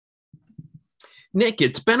Nick,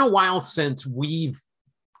 it's been a while since we've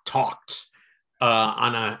talked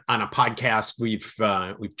on a podcast. We've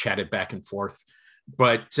chatted back and forth,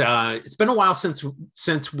 but it's been a while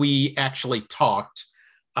since we actually talked.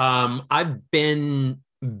 I've been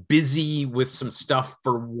busy with some stuff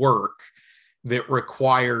for work that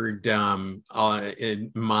required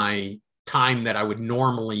in my time that I would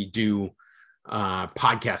normally do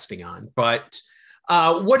podcasting on. But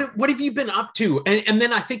what have you been up to? And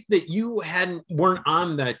then I think that you weren't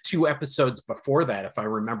on the two episodes before that, if I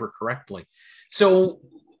remember correctly. So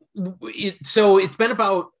it's been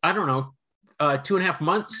about, I don't know, 2.5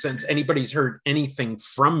 months since anybody's heard anything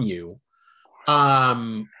from you.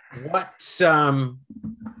 What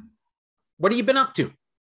what have you been up to?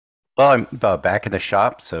 Well, I'm back in the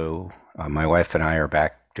shop, so my wife and I are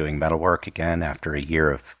back doing metalwork again after a year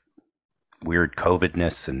of weird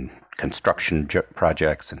COVIDness and construction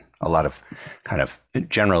projects and a lot of kind of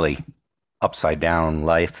generally upside down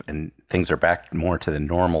life, and things are back more to the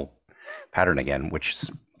normal pattern again,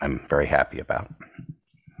 I'm very happy about.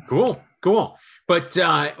 Cool. But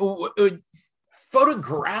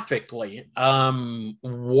photographically,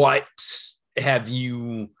 what have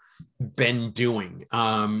you been doing?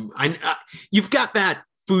 You've got that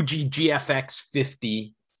Fuji GFX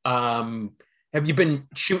 50. Have you been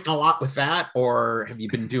shooting a lot with that, or have you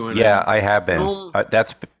been doing? Yeah, I have been.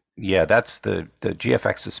 That's the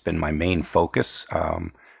GFX has been my main focus.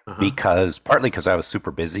 Because partly because I was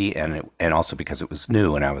super busy, and also because it was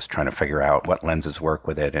new, and I was trying to figure out what lenses work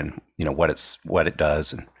with it, and what it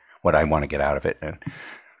does, and what I want to get out of it.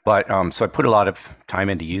 So I put a lot of time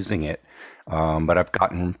into using it, but I've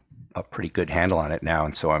gotten a pretty good handle on it now,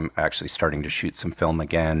 and so I'm actually starting to shoot some film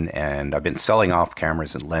again. And I've been selling off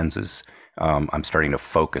cameras and lenses. I'm starting to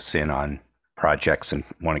focus in on projects and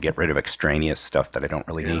want to get rid of extraneous stuff that I don't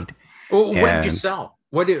really need. Well, what did you sell?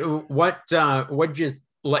 What did you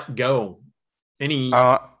let go? Any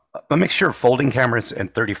a mixture of folding cameras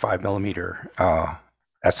and 35 millimeter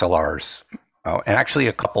SLRs, and actually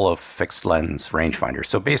a couple of fixed lens rangefinders.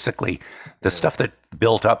 So basically, the stuff that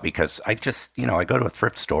built up because I just I go to a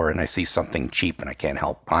thrift store and I see something cheap and I can't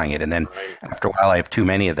help buying it, and then after a while I have too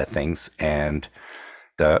many of the things, and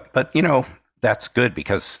but that's good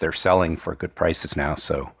because they're selling for good prices now.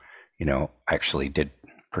 So I actually did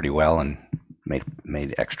pretty well and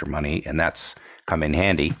made extra money, and that's come in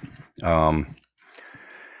handy.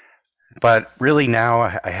 But really now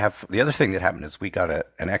I have the other thing that happened is we got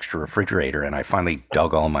an extra refrigerator, and I finally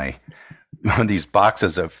dug all my these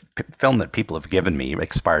boxes of film that people have given me,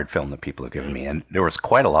 expired film that people have given me, and there was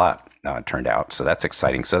quite a lot turned out. So that's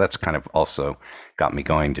exciting. So that's kind of also got me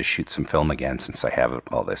going to shoot some film again, since I have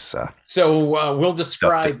all this. We'll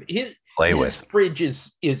describe his fridge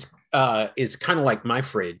is kind of like my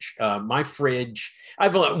fridge. My fridge, I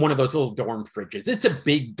have one of those little dorm fridges. It's a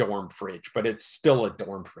big dorm fridge, but it's still a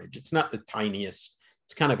dorm fridge. It's not the tiniest.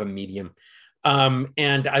 It's kind of a medium.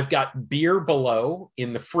 And I've got beer below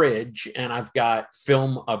in the fridge, and I've got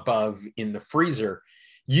film above in the freezer.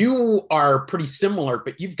 You are pretty similar,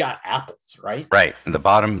 but you've got apples, right? Right. And the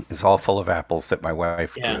bottom is all full of apples that my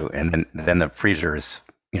wife grew, and then the freezer is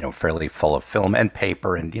fairly full of film and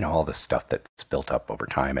paper and all the stuff that's built up over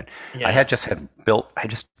time. And I just built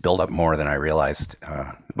up more than I realized,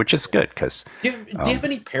 which is good because. Do you have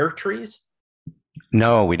any pear trees?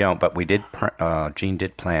 No, we don't. But we did. Gene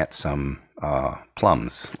did plant some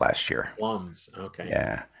plums last year. Plums, okay.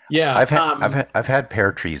 Yeah. Yeah. I've had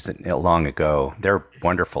pear trees long ago. They're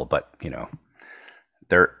wonderful, but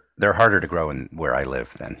they're harder to grow in where I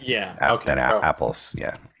live than apples.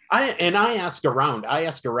 Yeah. I ask around. I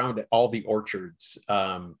ask around at all the orchards,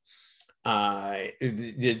 like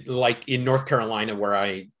in North Carolina, where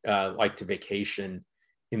I like to vacation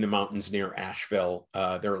in the mountains near Asheville.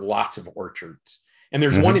 There are lots of orchards, and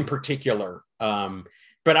there's one in particular.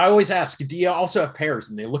 But I always ask, "Do you also have pears?"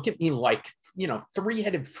 And they look at me like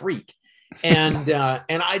three-headed freak. And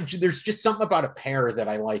there's just something about a pear that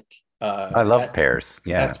I like. I love pears.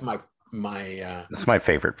 Yeah, that's that's my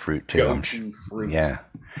favorite fruit too. Go-to fruit. Yeah.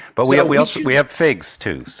 But we have figs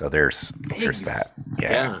too, so there's that.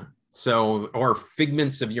 Yeah. So, or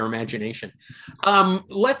figments of your imagination.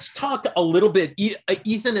 Let's talk a little bit.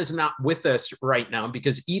 Ethan is not with us right now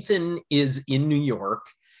because Ethan is in New York,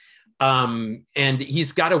 and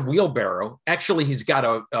he's got a wheelbarrow. Actually, he's got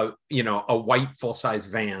a white full-size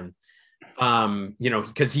van.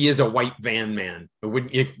 Because he is a white van man.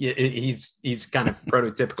 He's kind of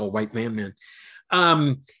prototypical white van man.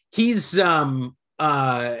 He's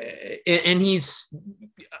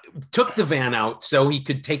took the van out so he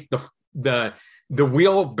could take the the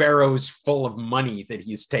wheelbarrows full of money that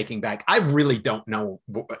he's taking back. I really don't know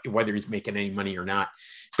whether he's making any money or not.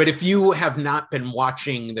 But if you have not been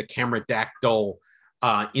watching the Cameradactyl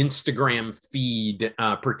Instagram feed,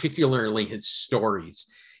 particularly his stories,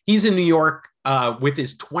 he's in New York with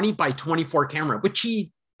his 20 by 24 camera, which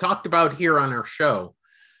he talked about here on our show.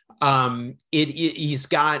 He's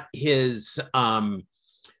got his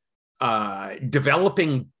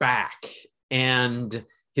developing back and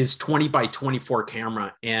his 20 by 24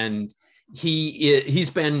 camera. And he's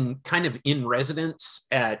been kind of in residence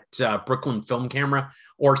at Brooklyn Film Camera,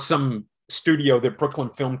 or some studio that Brooklyn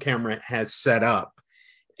Film Camera has set up.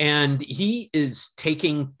 And he is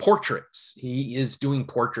taking portraits. He is doing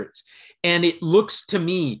portraits. And it looks to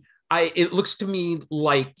me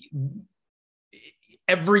like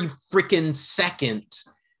every freaking second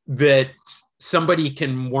that somebody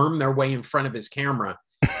can worm their way in front of his camera,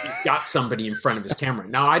 he's got somebody in front of his camera.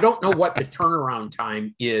 Now, I don't know what the turnaround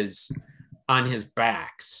time is on his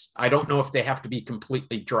backs. I don't know if they have to be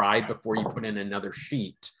completely dry before you put in another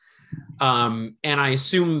sheet. And I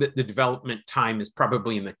assume that the development time is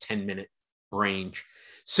probably in the 10-minute range.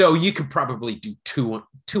 So you could probably do two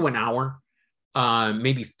an hour,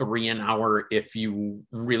 maybe 3 an hour if you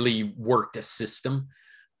really worked a system.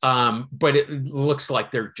 But it looks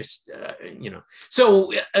like they're just,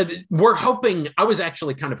 So we're hoping, I was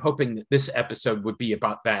actually kind of hoping that this episode would be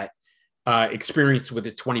about that experience with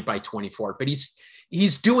a 20 by 24. But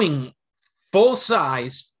he's doing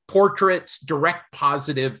full-size portraits, direct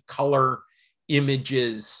positive color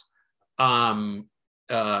images, and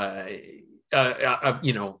do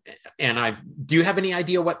you have any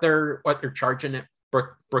idea what they're charging at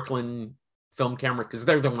Brooklyn Film Camera? Because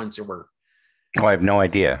they're the ones who were I have no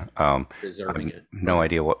idea. deserving it. No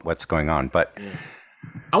idea what's going on, but yeah.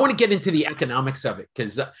 I want to get into the economics of it,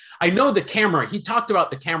 because I know the camera, he talked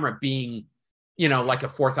about the camera being, like a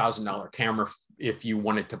 $4,000 camera if you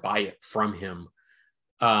wanted to buy it from him.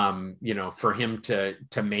 For him to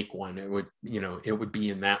make one, it would be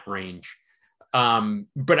in that range.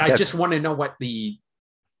 But I just want to know what the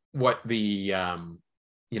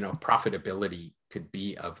profitability could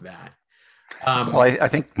be of that. I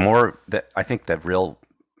think the real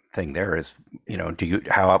thing there is,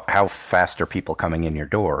 how fast are people coming in your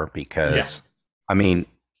door? Because I mean,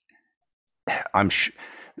 I'm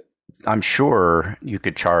sure you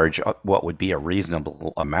could charge what would be a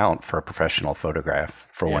reasonable amount for a professional photograph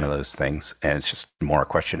for one of those things, and it's just more a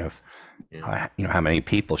question of how many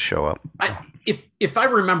people show up. If I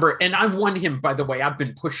remember, and I want him, by the way, I've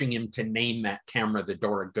been pushing him to name that camera the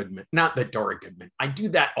Dora Goodman, not the Dora Goodman. I do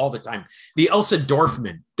that all the time. The Elsa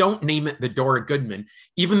Dorfman. Don't name it the Dora Goodman,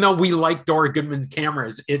 even though we like Dora Goodman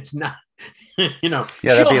cameras. It's not. She'll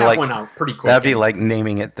have one out pretty quick. That'd be like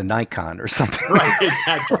naming it the Nikon or something. Right,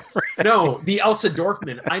 exactly. No, the Elsa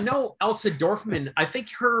Dorfman. I know Elsa Dorfman. I think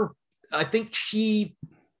she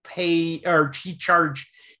charged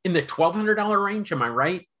in the $1,200 range. Am I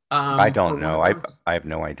right? I don't know. I have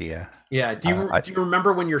no idea. Yeah. Do you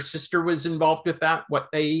remember when your sister was involved with that? What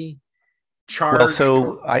they charged? Well,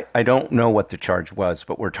 so I don't know what the charge was,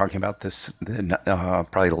 but we're talking about this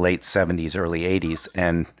probably the late 70s, early 80s,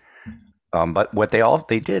 and. But what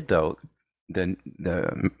they did though,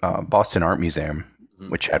 the Boston Art Museum,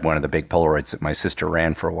 which had one of the big Polaroids that my sister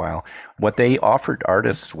ran for a while, what they offered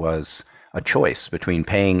artists was a choice between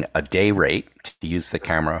paying a day rate to use the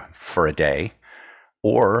camera for a day,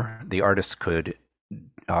 or the artist could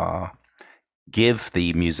give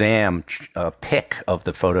the museum a pick of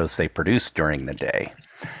the photos they produced during the day.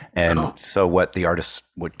 And so what the artists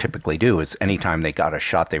would typically do is anytime they got a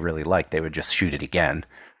shot they really liked, they would just shoot it again.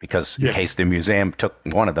 Because in case the museum took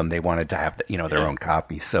one of them, they wanted to have their own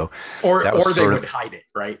copy. So or they would hide it,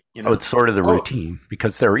 right? It's sort of the routine,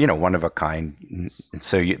 because they're one of a kind. And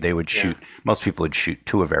so they would shoot. Most people would shoot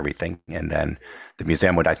 2 of everything, and then the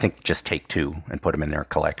museum would, I think, just take 2 and put them in their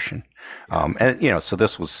collection. So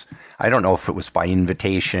this was, I don't know if it was by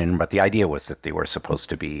invitation, but the idea was that they were supposed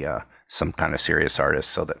to be some kind of serious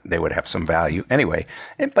artists, so that they would have some value anyway.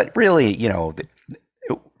 But really,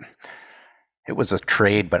 it was a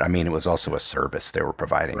trade, but I mean, it was also a service they were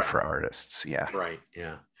providing for artists. Yeah. Right.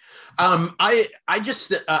 Yeah. I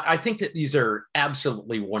think that these are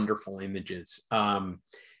absolutely wonderful images.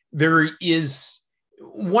 There is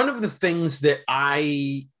one of the things that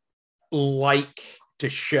I like to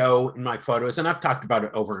show in my photos, and I've talked about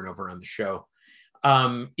it over and over on the show,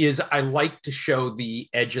 is I like to show the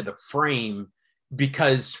edge of the frame,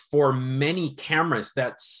 because for many cameras,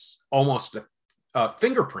 that's almost a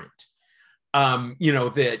fingerprint.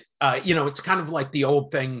 It's kind of like the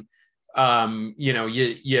old thing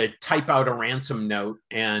you type out a ransom note,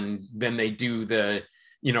 and then they do they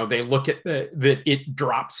look at that it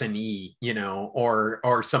drops an E,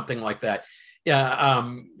 or something like that. Yeah.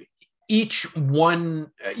 Each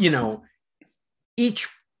one, each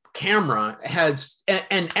camera has,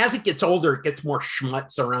 and as it gets older, it gets more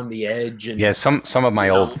schmutz around the edge. And yeah, some of my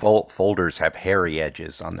old folders have hairy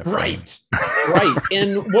edges on the frame. Right.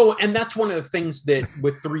 And that's one of the things that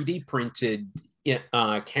with 3D printed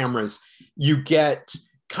cameras, you get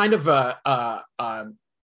kind of a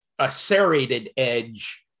serrated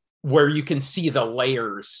edge where you can see the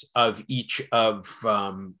layers of each of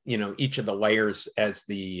the layers as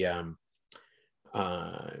the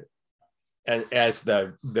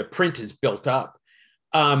print is built up.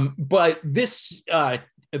 But this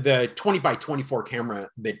the 20 by 24 camera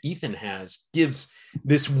that Ethan has gives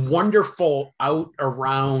this wonderful out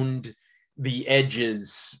around the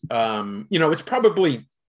edges. It's probably,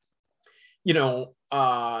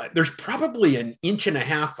 there's probably 1.5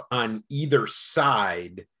 inches on either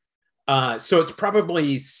side. So it's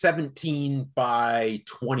probably 17 by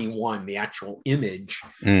 21, the actual image.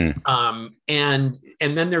 And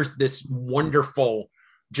then there's this wonderful,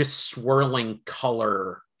 just swirling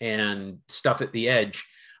color and stuff at the edge.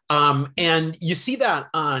 And you see that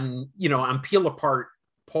on peel apart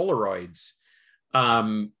Polaroids.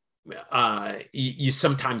 You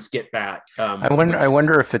sometimes get that. I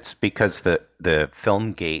wonder if it's because the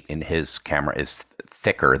film gate in his camera is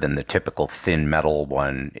thicker than the typical thin metal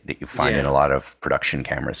one that you find in a lot of production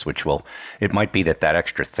cameras, it might be that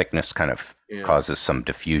extra thickness kind of causes some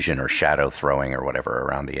diffusion or shadow throwing or whatever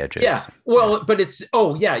around the edges. Yeah. Well, but it's,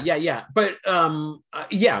 But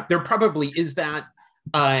there probably is that.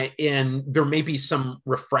 And there may be some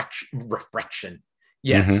refraction.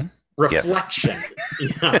 Yes. Mm-hmm. Reflection.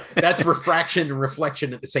 Yes. Yeah, that's refraction and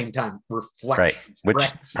reflection at the same time. Right. Which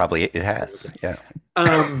probably it has. Yeah.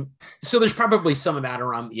 So there's probably some of that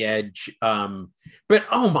around the edge. But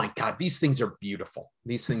oh my God, these things are beautiful.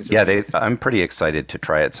 These things are beautiful. I'm pretty excited to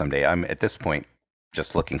try it someday. I'm at this point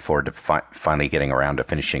just looking forward to finally getting around to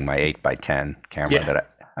finishing my 8x10 camera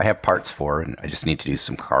that I have parts for, and I just need to do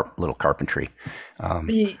some little carpentry.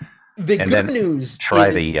 The good news. Try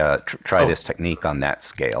this technique on that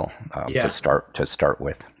scale to start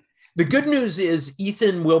with. The good news is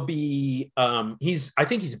Ethan will be. I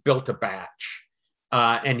think he's built a batch,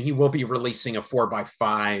 and he will be releasing a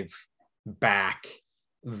 4x5 back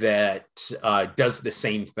that does the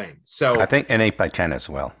same thing. So I think an 8x10 as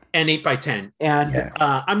well. An 8x10, and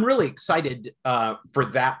I'm really excited for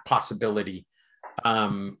that possibility.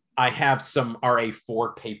 I have some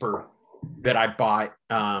RA4 paper that I bought,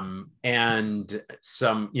 and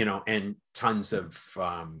some, and tons of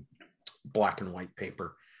black and white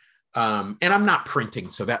paper. And I'm not printing,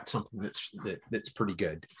 so that's something that's pretty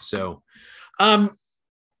good. So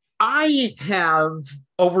I have,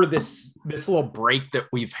 over this little break that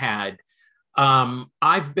we've had,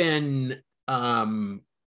 I've been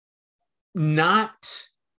not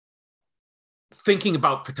thinking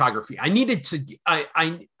about photography. I needed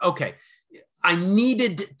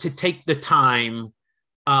to take the time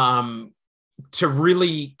to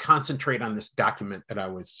really concentrate on this document that I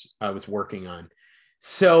was working on.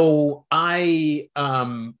 So I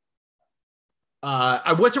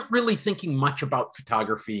wasn't really thinking much about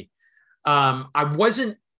photography. I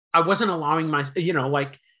wasn't allowing my,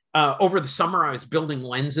 over the summer I was building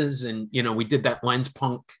lenses, and we did that Lens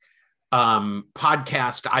Punk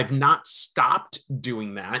podcast. I've not stopped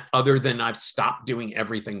doing that, other than I've stopped doing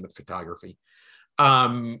everything with photography.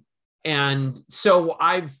 And so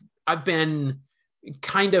I've been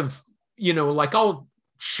kind of, I'll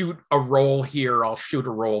shoot a roll here, I'll shoot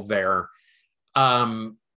a roll there.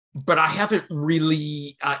 But I haven't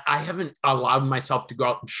really, I haven't allowed myself to go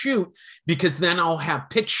out and shoot, because then I'll have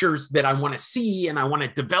pictures that I want to see and I want to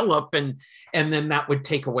develop, and then that would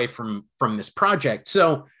take away from this project.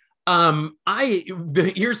 So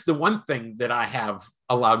here's the one thing that I have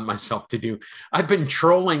allowed myself to do. I've been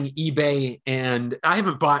trolling eBay, and I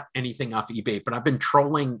haven't bought anything off eBay, but I've been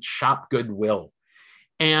trolling Shop Goodwill.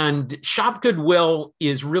 And Shop Goodwill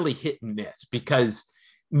is really hit and miss, because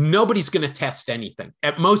nobody's going to test anything.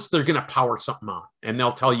 At most, they're going to power something on, and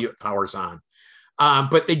they'll tell you it powers on.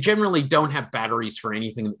 But they generally don't have batteries for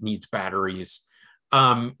anything that needs batteries.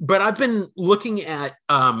 But I've been looking at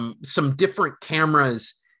some different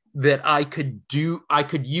cameras that I could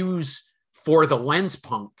use for the Lens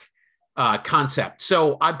Punk concept.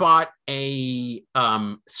 So I bought a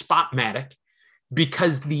Spotmatic,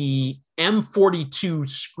 because the M42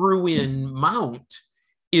 screw-in mount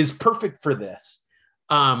is perfect for this,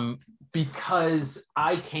 because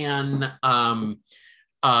I can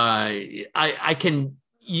I can,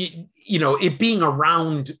 it being a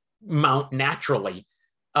round mount naturally,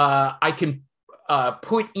 I can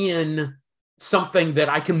put in something that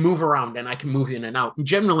I can move around and I can move in and out. And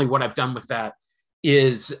generally what I've done with that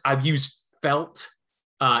is I've used felt,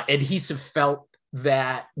 adhesive felt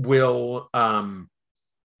that will,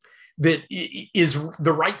 that is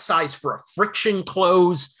the right size for a friction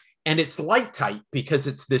close, and it's light tight because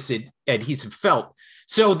it's this adhesive felt.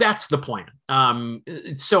 So that's the plan.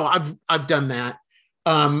 So I've done that.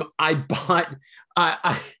 I bought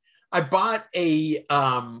a,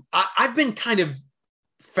 I've been kind of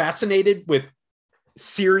fascinated with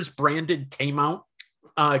Sears branded K-mount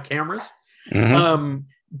cameras,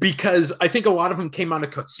 because I think a lot of them came out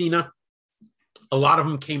of Cosina. A lot of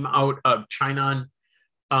them came out of Chinon.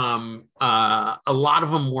 A lot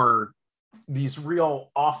of them were these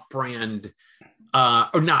real off-brand,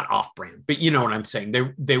 or not off-brand, but you know what I'm saying.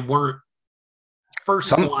 They weren't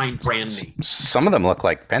first-line brand name. Some of them look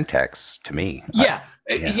like Pentax to me. Yeah,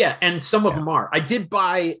 and some of them are. I did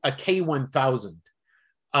buy a K1000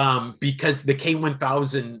 because the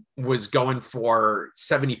K1000 was going for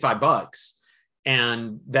 $75,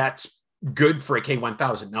 and that's good for a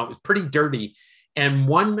K1000. Now, it was pretty dirty, and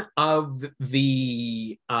one of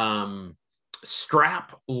the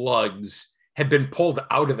strap lugs had been pulled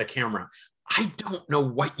out of the camera. I don't know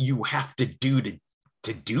what you have to do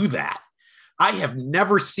to do that. I have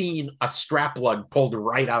never seen a strap lug pulled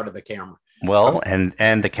right out of the camera. Well,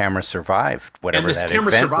 and the camera survived whatever that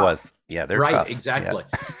event was. Yeah, they're right, tough. Exactly.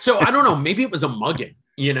 Yeah. So I don't know. Maybe it was a mugging,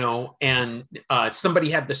 and somebody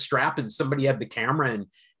had the strap and somebody had the camera,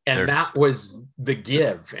 and that was the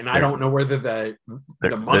give. And I don't know whether the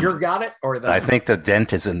mugger got it or I think the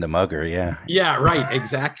dent is in the mugger. Yeah. Yeah. Right.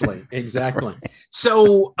 Exactly.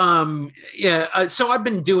 So, so I've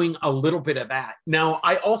been doing a little bit of that. Now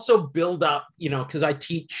I also build up, cause I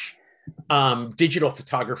teach digital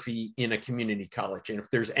photography in a community college. And if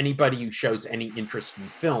there's anybody who shows any interest in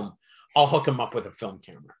film, I'll hook them up with a film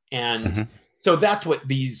camera. And so that's what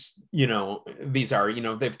these are,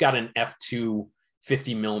 they've got an f2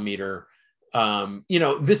 50 millimeter.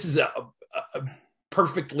 This is a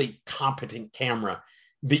perfectly competent camera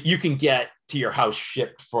that you can get to your house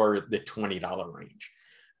shipped for the $20 range.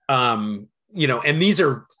 And these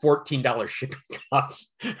are $14 shipping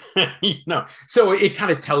costs, so it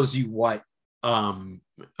kind of tells you what, I'm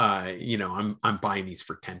buying these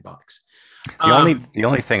for $10. The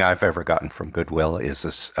only thing I've ever gotten from Goodwill is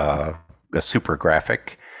this, a super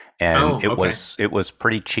graphic, and it was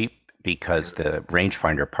pretty cheap, because the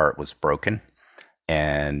rangefinder part was broken,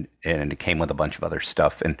 and it came with a bunch of other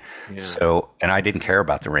stuff, and I didn't care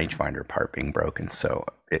about the rangefinder part being broken, so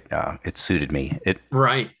it suited me.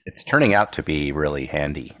 It's turning out to be really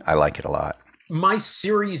handy. I like it a lot. My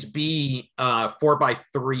Series B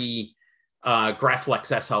 4x3 Graflex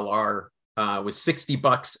SLR was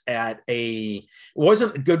 $60 at it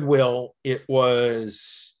wasn't Goodwill, it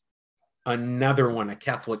was another one, a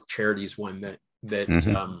Catholic Charities one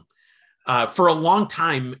that for a long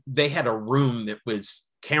time, they had a room that was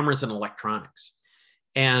cameras and electronics,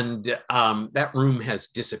 and that room has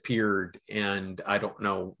disappeared. And I don't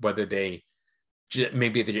know whether they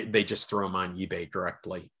just throw them on eBay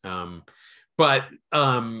directly. But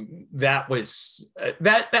that was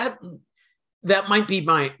that might be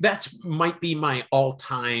my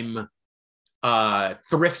all-time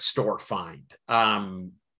thrift store find.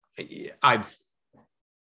 I've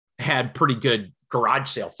had pretty good garage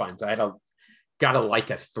sale finds. I got a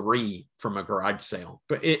Leica 3 from a garage sale,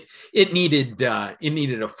 but it needed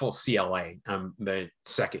a full CLA. The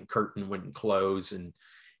second curtain wouldn't close, and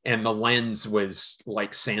the lens was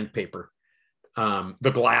like sandpaper.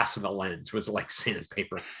 The glass of the lens was like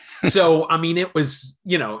sandpaper. So I mean, it was,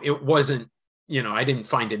 it wasn't, I didn't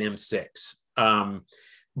find an M6.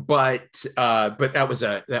 But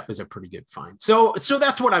that was a pretty good find. So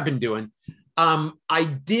that's what I've been doing. I'm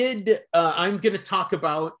going to talk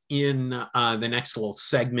about in the next little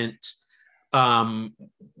segment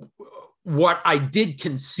what I did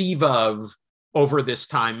conceive of over this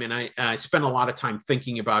time. And I spent a lot of time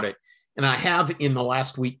thinking about it. And I have in the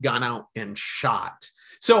last week gone out and shot.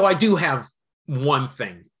 So I do have one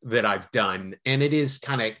thing that I've done, and it is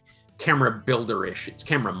kind of camera builder-ish. It's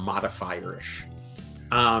camera modifier-ish.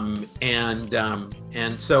 And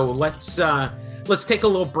so let's take a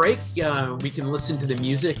little break. We can listen to the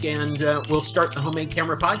music, and we'll start the Homemade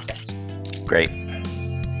Camera Podcast. Great.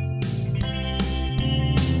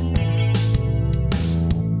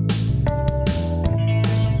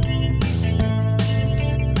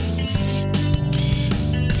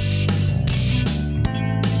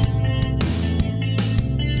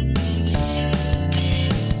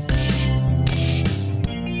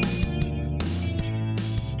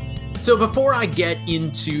 So before I get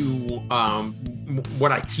into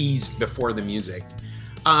what I teased before the music,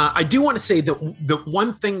 I do want to say that the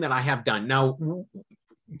one thing that I have done now,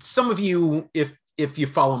 some of you, if you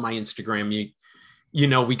follow my Instagram, you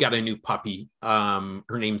know we got a new puppy. Her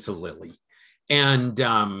name's Lily, and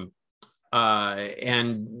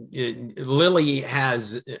Lily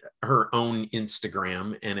has her own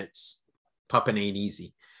Instagram, and it's Puppin' Ain't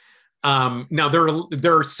Easy. Now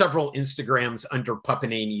there are several Instagrams under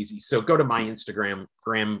Puppin' Ain't Easy, so go to my Instagram,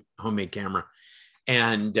 Graham Homemade Camera,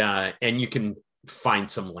 and you can find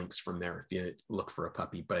some links from there if you look for a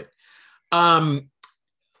puppy. But I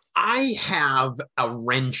have a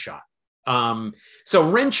Rensha.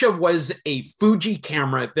 So Rensha was a Fuji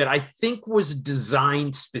camera that I think was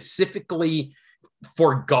designed specifically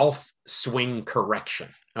for golf swing correction.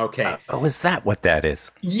 Okay. Is that what that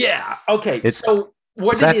is? Yeah. Okay. So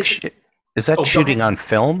what is that shooting on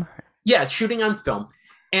film? Yeah, it's shooting on film.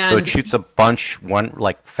 And so it shoots a bunch, one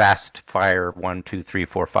like fast fire, 1, 2, 3,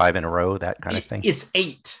 4, 5 in a row, that kind of thing. It's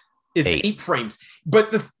 8. It's 8 frames.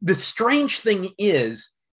 But the strange thing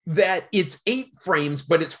is that it's 8 frames,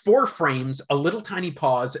 but it's 4 frames, a little tiny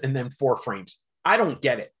pause, and then 4 frames. I don't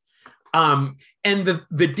get it. And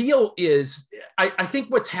the deal is, I think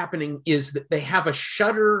what's happening is that they have a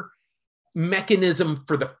shutter mechanism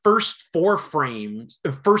for the first 4 frames,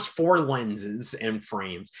 the first 4 lenses and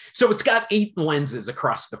frames. So it's got 8 lenses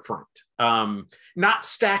across the front, not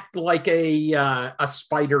stacked like a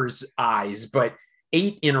spider's eyes, but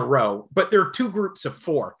 8 in a row. But there are 2 groups of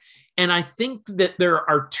 4. And I think that there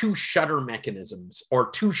are 2 shutter mechanisms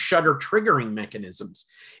or 2 shutter triggering mechanisms,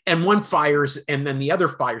 and one fires and then the other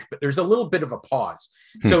fires, but there's a little bit of a pause.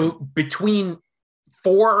 So between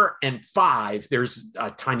 4 and 5, there's a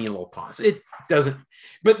tiny little pause. It doesn't,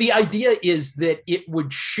 but the idea is that it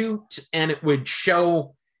would shoot and it would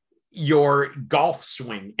show your golf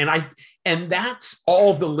swing. And that's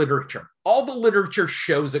all the literature. All the literature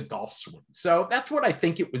shows a golf swing. So that's what I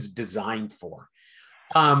think it was designed for.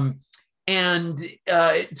 So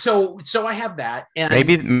I have that.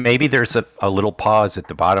 And maybe there's a little pause at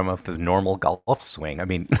the bottom of the normal golf swing. I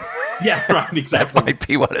mean, yeah, right, exactly. That might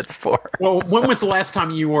be what it's for. Well, when was the last time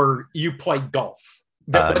you played golf?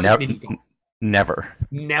 Never.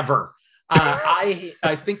 I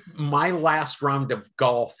think my last round of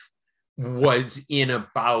golf was in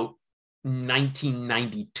about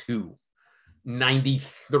 1992,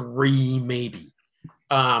 93 maybe.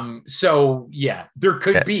 So yeah, there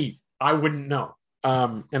could be. I wouldn't know.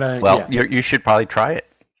 You should probably try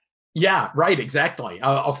it. Yeah, right. Exactly.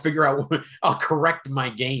 I'll figure out. I'll correct my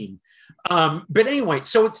game. But anyway,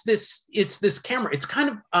 so it's this camera. It's kind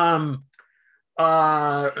of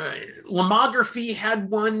Lomography had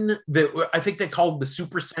one that I think they called the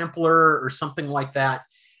Super Sampler or something like that.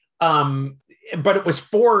 But it was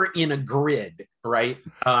 4 in a grid, right?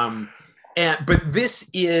 But this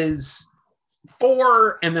is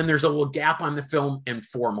 4, and then there's a little gap on the film and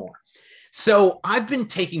 4 more. So I've been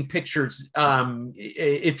taking pictures.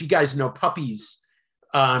 If you guys know puppies,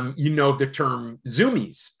 you know the term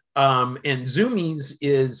zoomies. And zoomies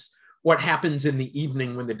is what happens in the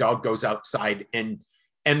evening when the dog goes outside. And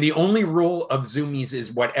the only rule of zoomies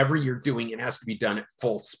is whatever you're doing, it has to be done at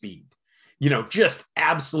full speed. Just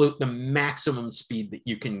the maximum speed that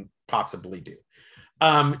you can possibly do.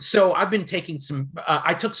 So I've been taking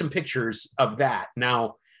I took some pictures of that.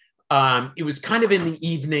 Now, it was kind of in the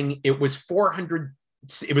evening. It was 400,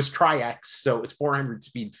 it was Tri-X, so it was 400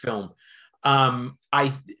 speed film.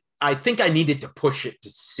 I think I needed to push it to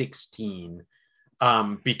 16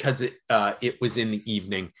 because it was in the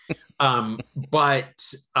evening.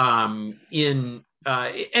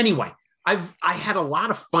 Anyway, I had a lot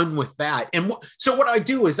of fun with that. And so what I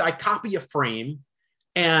do is I copy a frame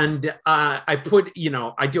and I put,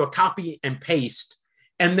 I do a copy and paste,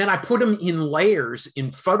 and then I put them in layers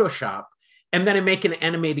in Photoshop, and then I make an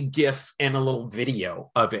animated GIF and a little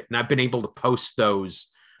video of it. And I've been able to post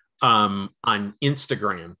those on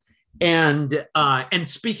Instagram. And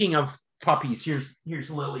speaking of puppies, here's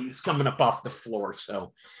Lily, who's coming up off the floor.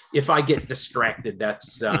 So if I get distracted,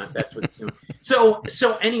 that's what it's doing. So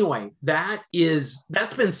anyway, that's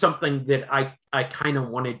been something that I kind of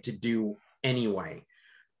wanted to do anyway.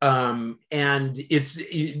 And it's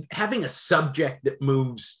having a subject that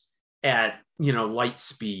moves at light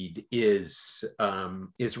speed is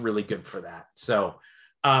really good for that. So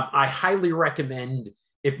I highly recommend,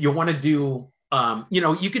 if you want to do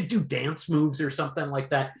you could do dance moves or something like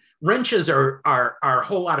that. Wrenches are a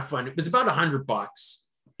whole lot of fun. It was about $100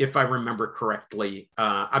 if I remember correctly.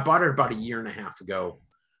 I bought it about 1.5 years ago.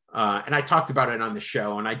 And I talked about it on the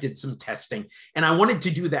show, and I did some testing, and I wanted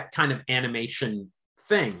to do that kind of animation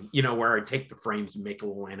thing, you know, where I take the frames and make a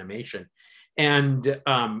little animation. And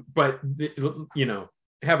but you know,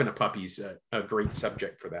 having a puppy's a great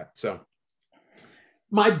subject for that. So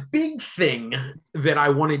my big thing that I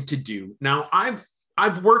wanted to do now, I've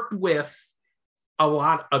worked with a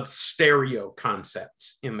lot of stereo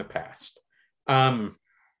concepts in the past. I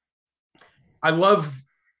love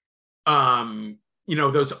you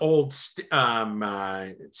know, those old stereo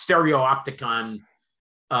opticon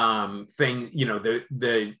thing, you know,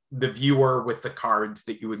 the viewer with the cards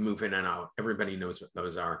that you would move in and out. Everybody knows what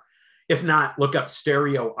those are. If not, look up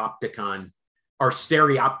stereo opticon or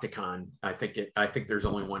stereopticon. I think there's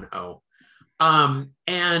only one O.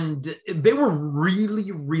 And they were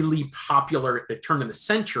really, really popular at the turn of the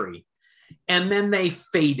century. And then they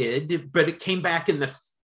faded, but it came back in the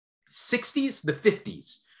 60s, the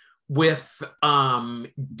 50s with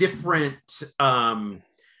different what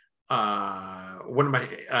am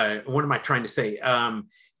I trying to say?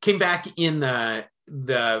 Came back in the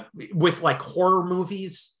with like horror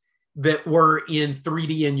movies that were in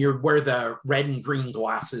 3D, and you wear the red and green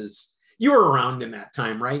glasses. You were around in that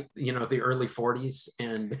time, right? You know, the early 40s.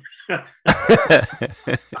 And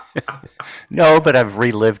no, but I've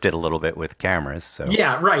relived it a little bit with cameras. So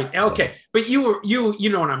yeah, right. Okay. But you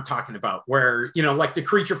know what I'm talking about, where, you know, like the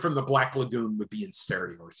Creature from the Black Lagoon would be in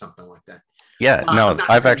stereo or something like that. Yeah, no,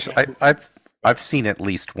 I've seen at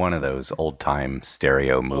least one of those old time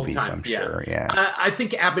stereo movies. I'm sure. Yeah. I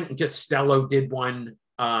think Abbott and Costello did one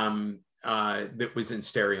that was in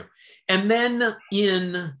stereo, and then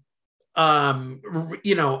in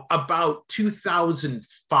you know, about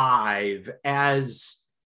 2005, as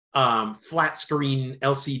flat screen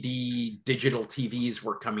LCD digital TVs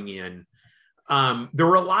were coming in, there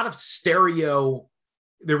was a lot of stereo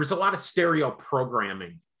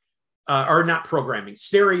programming. Or not programming,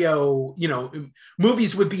 stereo, you know,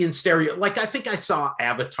 movies would be in stereo. Like, I think I saw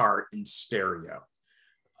Avatar in stereo,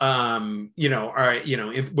 you know, or, you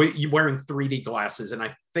know, wearing 3D glasses. And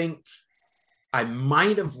I think I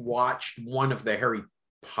might have watched one of the Harry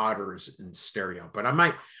Potters in stereo, but I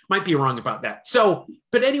might be wrong about that. So,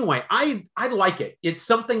 but anyway, I like it. It's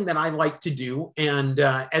something that I like to do. And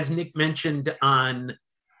as Nick mentioned on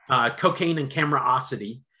Cocaine and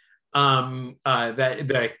Camerosity, that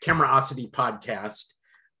the Camerosity podcast,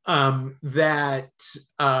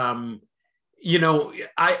 you know,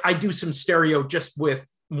 I do some stereo just with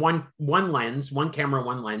one lens, one camera,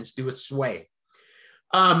 one lens, do a sway.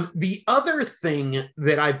 The other thing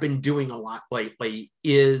that I've been doing a lot lately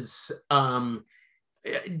is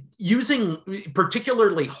using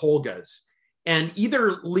particularly Holgas and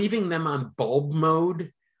either leaving them on bulb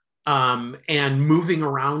mode and moving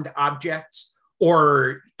around objects,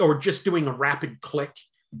 or just doing a rapid click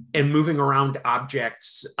and moving around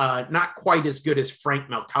objects. Not quite as good as Frank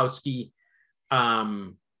Malkowski.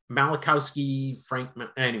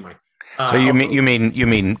 Anyway. So you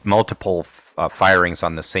mean multiple firings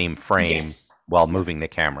on the same frame, yes, while moving the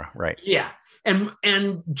camera, right? Yeah,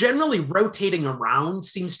 and generally rotating around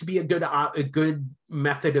seems to be a good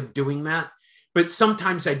method of doing that. But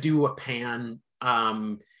sometimes I do a pan.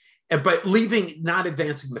 But not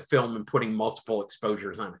advancing the film and putting multiple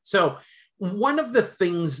exposures on it. So one of the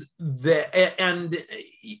things that, and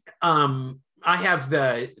I have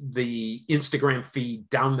the Instagram feed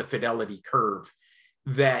Down the Fidelity Curve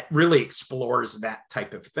that really explores that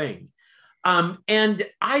type of thing. And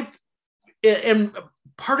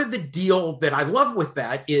part of the deal that I love with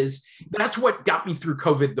that is that's what got me through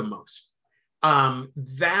COVID the most.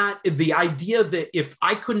 That the idea that if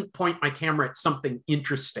I couldn't point my camera at something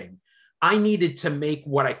interesting, I needed to make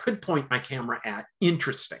what I could point my camera at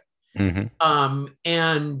interesting. Mm-hmm.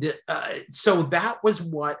 So that was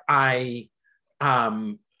what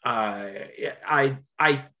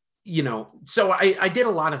you know, so I did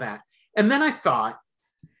a lot of that. And then I thought,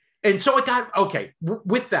 and so I got, okay,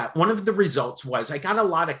 with that, one of the results was I got a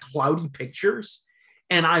lot of cloudy pictures.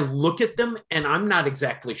 And I look at them and I'm not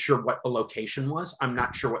exactly sure what the location was. I'm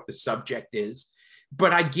not sure what the subject is,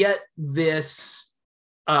 but I get this,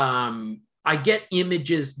 I get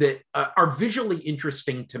images that are visually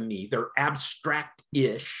interesting to me. They're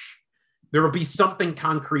abstract-ish. There will be something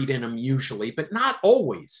concrete in them usually, but not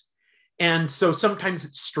always. And so sometimes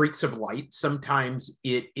it's streaks of light. Sometimes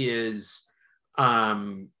it is,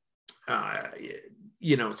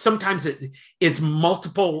 you know, sometimes it's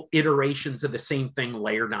multiple iterations of the same thing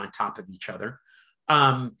layered on top of each other.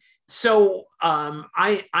 So I'm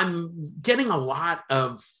getting a lot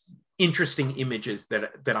of interesting images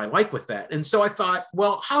that I like with that. And so I thought,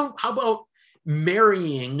 well, how about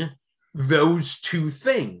marrying those two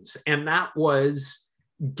things? And that was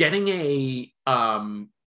getting a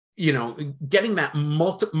getting that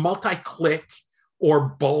multi-click or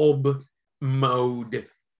bulb mode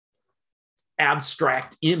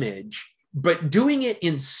abstract image, but doing it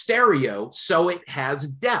in stereo so it has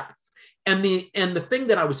depth. And the thing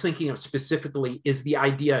that I was thinking of specifically is the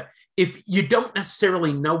idea, if you don't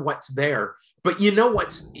necessarily know what's there, but you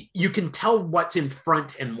can tell what's in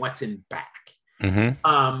front and what's in back.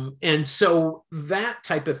 Mm-hmm. And so that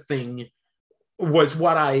type of thing was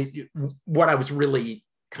what I was really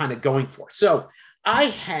kind of going for. So I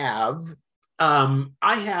have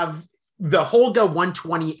the Holga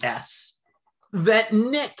 120S that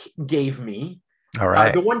Nick gave me. All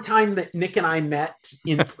right. The one time that Nick and I met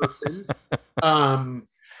in person,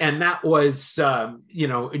 and that was,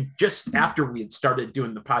 just after we had started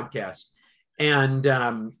doing the podcast.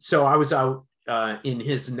 And so I was out in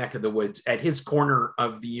his neck of the woods at his corner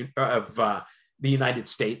of the United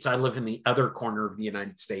States. I live in the other corner of the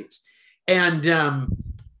United States. And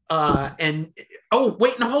oh,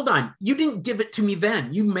 wait, no, hold on. You didn't give it to me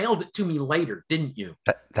then. You mailed it to me later, didn't you?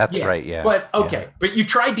 That's right, yeah. But okay, but you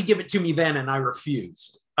tried to give it to me then and I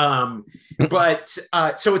refused. But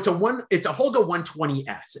so it's a Holga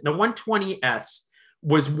 120S. And the 120S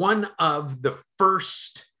was one of the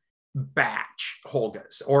first batch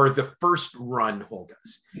Holgas, or the first run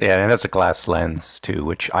Holgas. Yeah, and it's a glass lens too,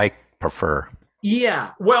 which I prefer.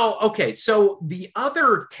 Yeah, well, okay. So the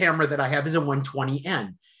other camera that I have is a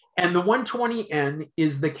 120N. And the 120N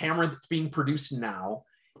is the camera that's being produced now.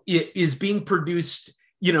 It is being produced,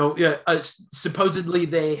 supposedly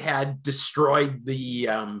they had destroyed the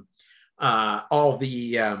all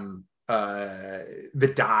the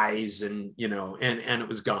dyes and it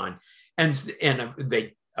was gone. And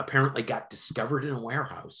they apparently got discovered in a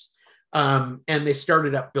warehouse. And they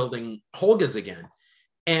started up building Holgas again.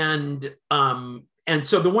 And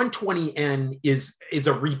so the 120N is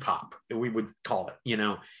a repop, we would call it,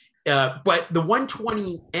 but the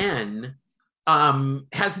 120N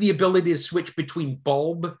has the ability to switch between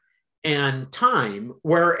bulb and time,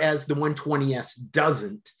 whereas the 120S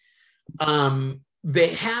doesn't. They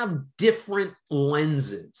have different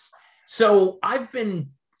lenses. So I've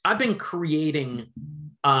been creating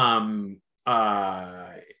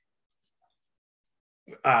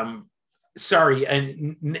sorry,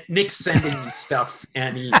 and Nick's sending me stuff,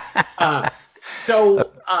 and he I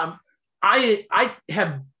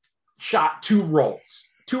have shot two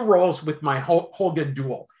rolls with my Holga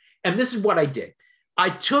Dual. And this is what I did. I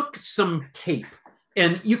took some tape,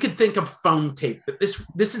 and you could think of foam tape, but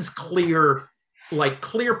this is clear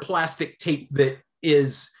plastic tape that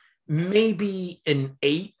is maybe an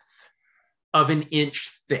eighth of an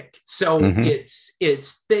inch thick. So mm-hmm.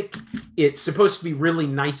 it's thick. It's supposed to be really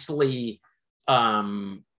nicely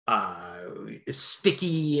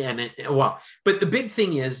sticky, but the big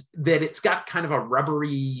thing is that it's got kind of a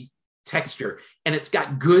rubbery texture, and it's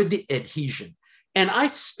got good adhesion. And I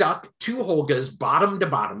stuck two Holgas bottom to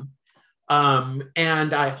bottom,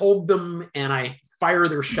 and I hold them and I fire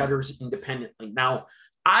their shutters independently. Now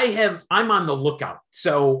I'm on the lookout.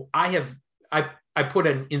 So I put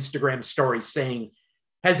an Instagram story saying,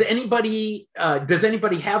 does anybody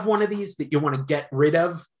have one of these that you want to get rid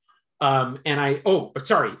of? Let me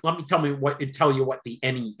tell you what the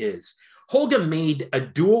NE is. Holga made a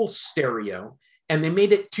dual stereo, and they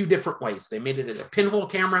made it two different ways. They made it as a pinhole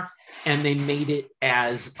camera, and they made it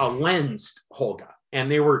as a lensed Holga.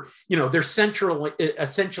 And they were, they're essentially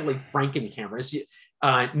Franken cameras.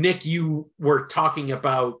 Nick, you were talking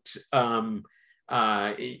about,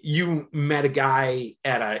 you met a guy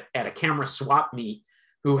at a camera swap meet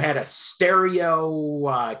who had a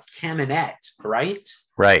stereo Canonette, right?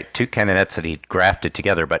 Right, two Canonettes that he'd grafted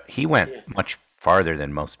together, but he went much farther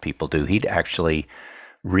than most people do. He'd actually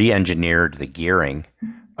re-engineered the gearing.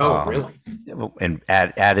 Oh, really? And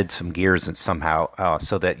added some gears and somehow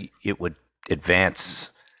so that it would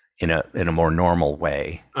advance in a more normal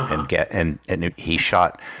way. Uh-huh.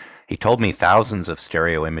 He told me thousands of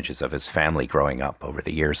stereo images of his family growing up over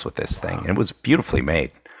the years with this thing. And it was beautifully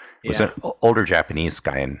made. It was an older Japanese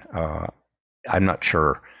guy, and I'm not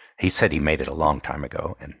sure. He said he made it a long time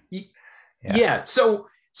ago. And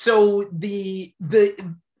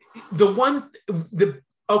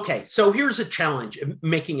so here's a challenge of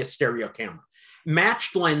making a stereo camera: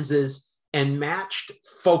 matched lenses and matched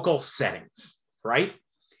focal settings, right?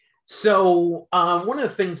 So one of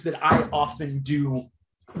the things that I often do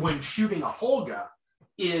when shooting a Holga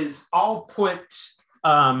is I'll put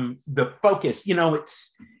the focus,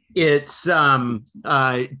 it's to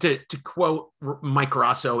quote Mike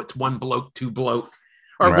Rosso, it's one bloke, two bloke,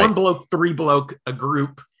 or right. One bloke, three bloke, a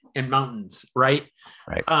group in mountains, right?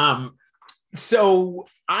 Right. So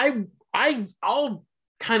I'll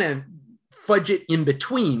kind of fudge it in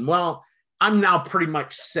between. Well, I'm now pretty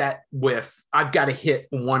much set with, I've got to hit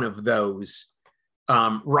one of those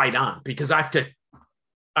right on, because I have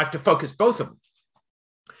to focus both of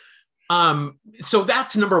them. So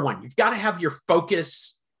that's number one. You've got to have your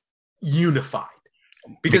focus unified.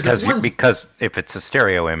 Because if it's a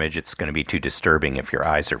stereo image, it's going to be too disturbing if your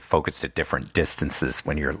eyes are focused at different distances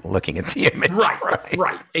when you're looking at the image.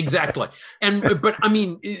 Right, exactly. But I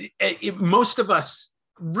mean, most of us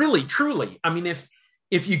really, truly, I mean, if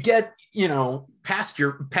you get, past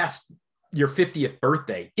your 50th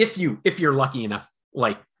birthday, if you're lucky enough,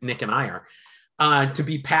 like Nick and I are, to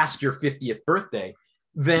be past your 50th birthday,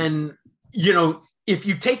 then, if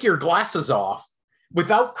you take your glasses off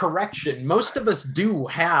without correction, most of us do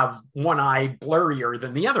have one eye blurrier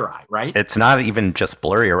than the other eye, right? It's not even just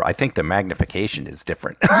blurrier. I think the magnification is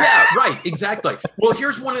different. Yeah, right. Exactly. Well,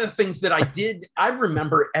 here's one of the things that I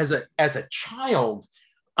remember as a child,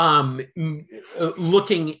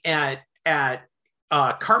 looking at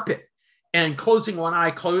carpet and closing one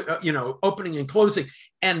eye, opening and closing.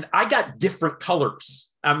 And I got different colors.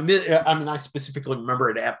 I mean, I specifically remember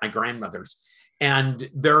it at my grandmother's. And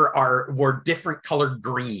there were different colored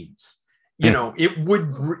greens, it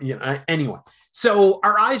would, anyway. So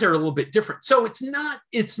our eyes are a little bit different. So it's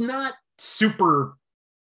not super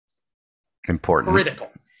important,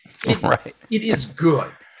 critical. Right. It is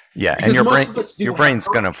good. Yeah. And your brain's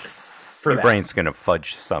going to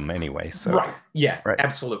fudge some anyway. So. Right. Yeah, right.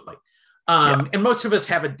 Absolutely. And most of us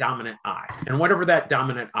have a dominant eye, and whatever that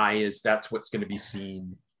dominant eye is, that's what's going to be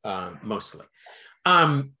seen mostly.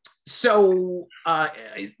 So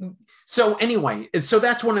anyway, so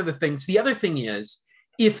that's one of the things. The other thing is,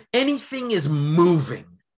 if anything is moving,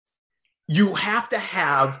 you have to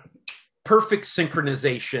have perfect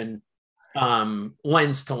synchronization,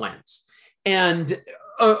 lens to lens. And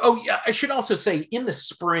I should also say, in the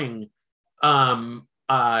spring, so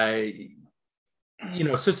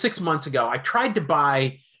 6 months ago, I tried to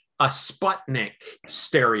buy a Sputnik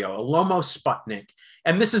stereo, a Lomo Sputnik,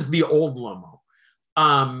 and this is the old Lomo.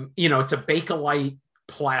 It's a Bakelite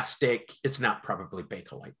plastic. It's not probably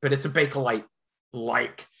Bakelite, but it's a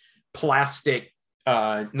Bakelite-like plastic,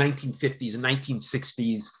 1950s and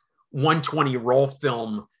 1960s 120 roll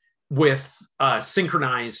film with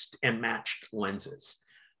synchronized and matched lenses.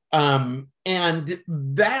 And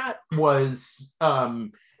that was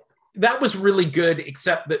really good,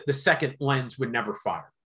 except that the second lens would never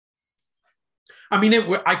fire. I mean,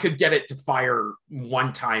 I could get it to fire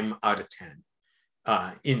one time out of 10.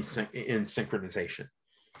 In synchronization.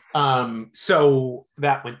 So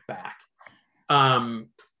that went back.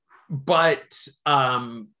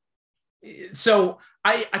 So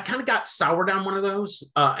I kind of got soured on one of those.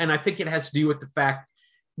 And I think it has to do with the fact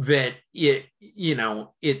that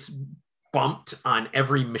it's bumped on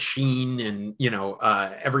every machine, and,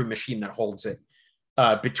 every machine that holds it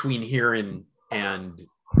between here and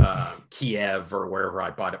Kiev, or wherever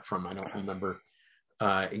I bought it from. I don't remember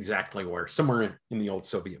exactly where, somewhere in the old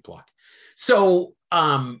Soviet bloc. So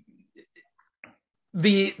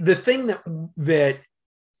the thing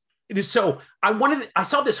so I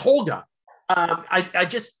saw this whole gun. I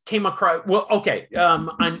just came across,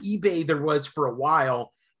 on eBay, there was for a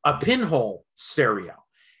while a pinhole stereo,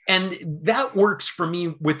 and that works for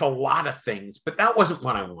me with a lot of things, but that wasn't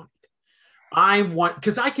what I wanted.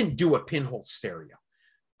 Because I can do a pinhole stereo.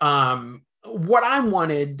 What I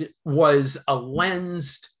wanted was a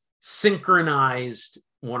lensed, synchronized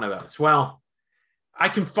one of those. Well, I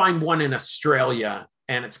can find one in Australia,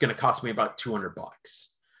 and it's going to cost me about $200.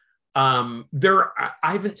 I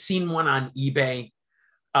haven't seen one on eBay.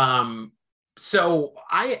 So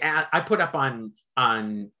I put up on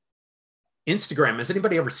Instagram, has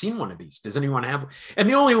anybody ever seen one of these? Does anyone have? And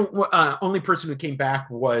the only person who came back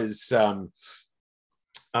was Lensless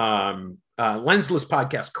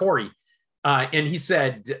Podcast, Corey. And he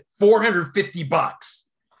said $450.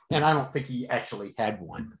 And I don't think he actually had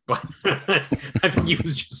one, but I think he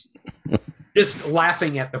was just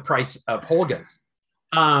laughing at the price of Holga's.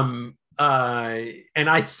 And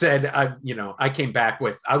I said, I came back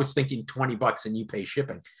with, I was thinking $20 and you pay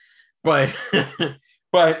shipping, but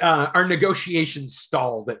our negotiations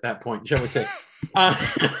stalled at that point, shall we say.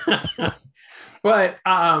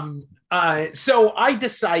 So I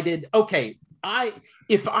decided, okay,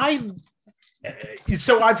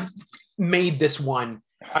 so I've made this one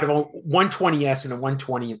out of a 120S and a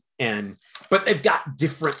 120N, but they've got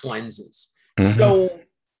different lenses. Mm-hmm. So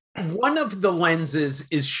one of the lenses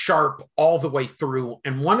is sharp all the way through,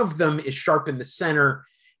 and one of them is sharp in the center.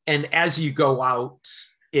 And as you go out,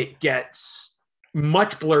 it gets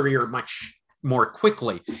much blurrier, much more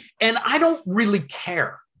quickly. And I don't really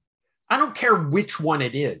care. I don't care which one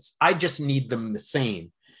it is. I just need them the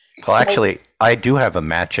same. Well, actually, I do have a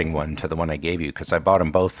matching one to the one I gave you because I bought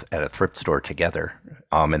them both at a thrift store together.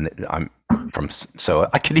 So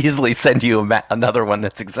I could easily send you another one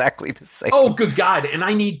that's exactly the same. Oh, good God! And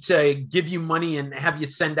I need to give you money and have you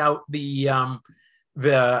send out the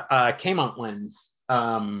Kmart lens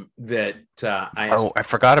that I asked. Oh, I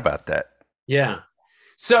forgot about that. Yeah.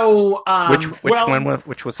 So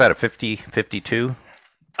which was that? A 52?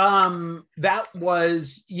 That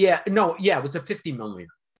was it was a 50 millimeter.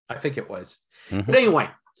 I think it was. Mm-hmm. But anyway,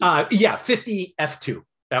 50 f2.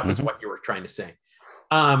 That was what you were trying to say.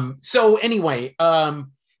 So anyway,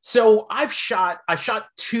 so I shot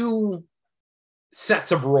 2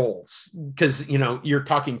 sets of rolls because you're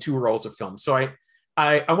talking 2 rolls of film. So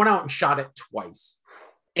I went out and shot it twice.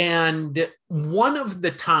 And one of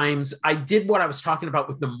the times I did what I was talking about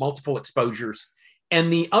with the multiple exposures.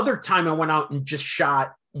 And the other time I went out and just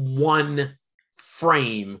shot 1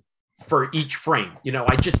 frame for each frame.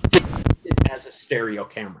 I just did it as a stereo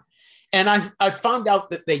camera. And I found out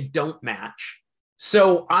that they don't match.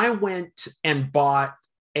 So I went and bought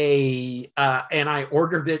and I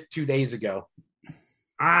ordered it 2 days ago.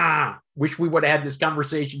 Wish we would have had this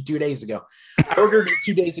conversation 2 days ago. I ordered it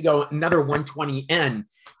 2 days ago, another 120N,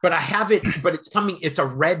 but I have it, but it's coming. It's a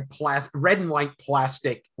red and white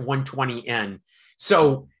plastic 120N.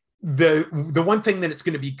 So the one thing that it's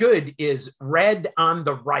going to be good is red on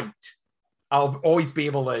the right. I'll always be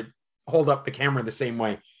able to hold up the camera the same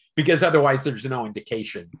way because otherwise there's no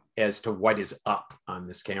indication as to what is up on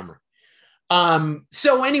this camera.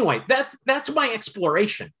 So anyway, that's my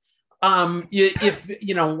exploration. If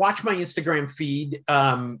watch my Instagram feed.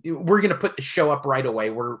 We're going to put the show up right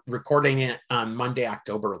away. We're recording it on Monday,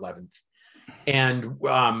 October 11th. And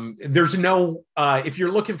there's no, if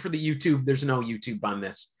you're looking for the YouTube, there's no YouTube on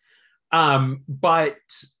this.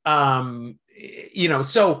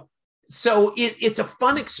 So it's a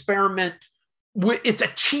fun experiment. It's a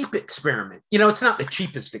cheap experiment. It's not the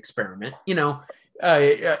cheapest experiment,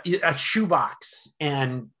 a shoebox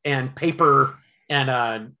and paper and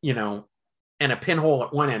a pinhole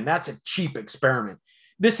at one end. That's a cheap experiment.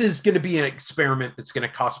 This is going to be an experiment that's going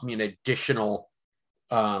to cost me an additional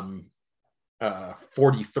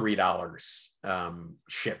 $43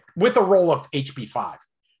 shipped with a roll of HP5,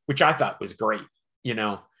 which I thought was great,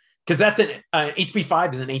 because that's an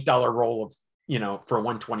HP5 is an $8 roll of, for a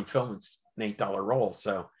 120 film, it's an $8 roll.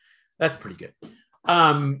 So that's pretty good.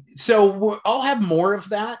 So I'll have more of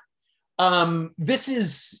that. This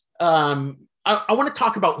is, I want to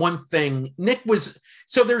talk about one thing. There's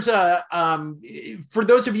for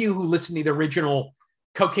those of you who listen to the original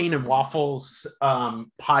Cocaine and Waffles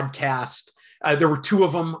podcast, there were 2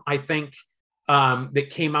 of them, I think, that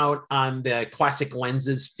came out on the Classic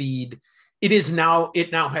Lenses feed. It now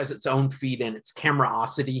has its own feed, and it's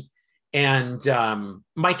Cameraosity. And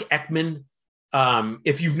Mike Eckman,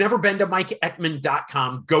 if you've never been to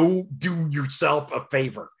MikeEckman.com, go do yourself a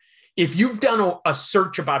favor. If you've done a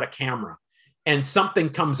search about a camera and something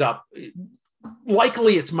comes up,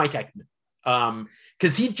 likely it's Mike Eckman,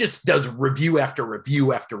 because he just does review after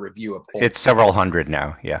review after review of it's several hundred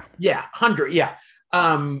now. Yeah. 100. Yeah.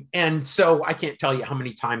 And so I can't tell you how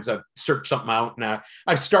many times I've searched something out and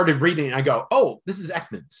I've started reading and I go, oh, this is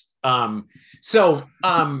Eckman's. So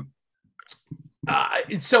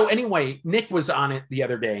anyway, Nick was on it the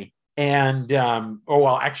other day and,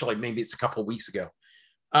 actually maybe it's a couple of weeks ago.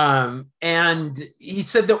 And he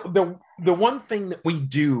said that the one thing that we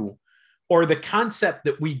do, or the concept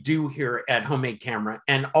that we do here at Homemade Camera,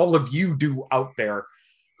 and all of you do out there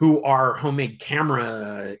who are homemade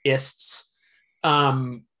cameraists,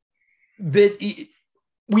 that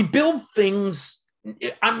we build things.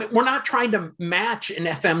 We're not trying to match an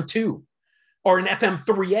FM2 or an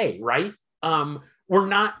FM3A, right? We're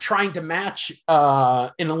not trying to match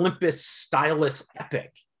an Olympus Stylus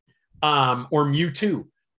Epic or Mu2.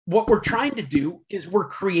 What we're trying to do is we're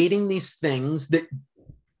creating these things that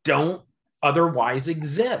don't otherwise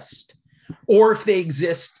exist. Or if they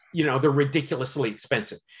exist, they're ridiculously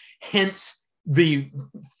expensive. Hence the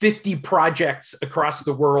 50 projects across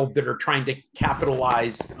the world that are trying to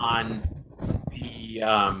capitalize on the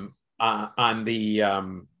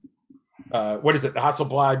what is it? The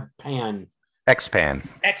Hasselblad Pan. X-Pan.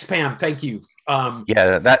 Thank you.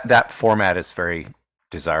 That format is very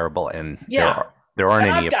desirable, and there aren't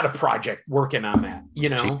any. I've got a project working on that.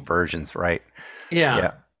 Cheap versions, right?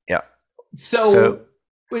 Yeah. Yeah. So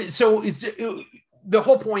it's, the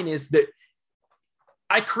whole point is that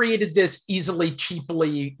I created this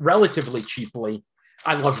relatively cheaply.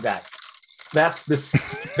 I love that. That's the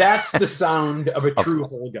sound of a true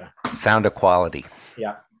Holga. Sound of quality.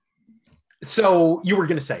 Yeah. So you were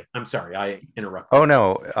going to say, I'm sorry, I interrupted. Oh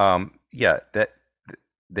no, yeah, that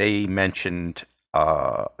they mentioned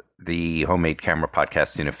the Homemade Camera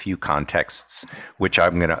podcast in a few contexts, which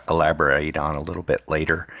I'm going to elaborate on a little bit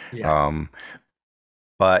later. Yeah.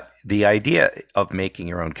 But the idea of making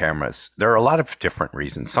your own cameras, there are a lot of different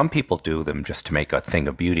reasons. Some people do them just to make a thing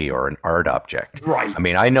of beauty or an art object. Right. I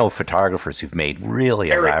mean, I know photographers who've made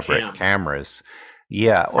really elaborate cameras.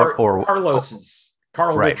 Yeah. Or Carlos's.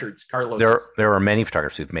 Carl right. Richards. Carlos. There are many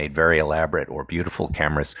photographers who've made very elaborate or beautiful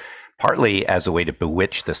cameras, partly as a way to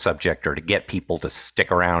bewitch the subject or to get people to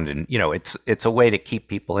stick around. And, you know, it's a way to keep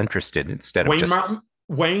people interested instead of just...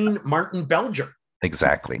 Wayne Martin Belger.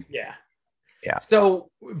 Exactly. Yeah. Yeah.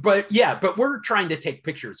 So, but we're trying to take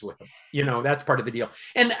pictures with them. You know, that's part of the deal.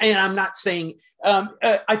 And I'm not saying,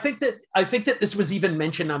 I think that this was even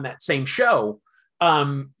mentioned on that same show.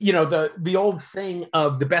 You know, the old saying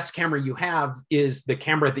of the best camera you have is the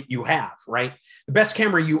camera that you have, right? The best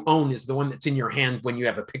camera you own is the one that's in your hand when you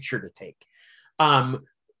have a picture to take. But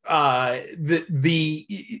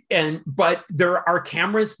there are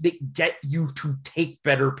cameras that get you to take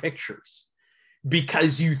better pictures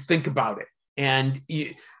because you think about it. And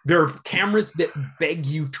there are cameras that beg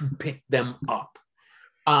you to pick them up.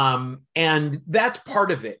 And that's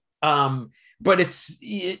part of it. But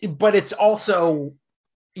it's also,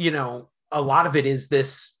 you know, a lot of it is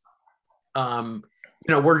this, you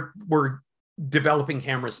know, we're developing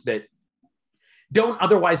cameras that don't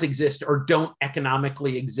otherwise exist or don't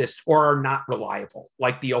economically exist or are not reliable,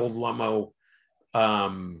 like the old Lomo,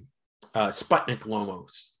 Sputnik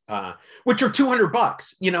Lomos. Which are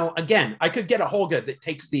 $200. You know, again, I could get a Holga that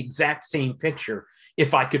takes the exact same picture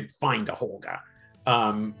if I could find a Holga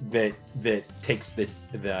that takes the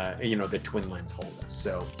you know, the twin lens Holga.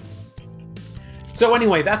 So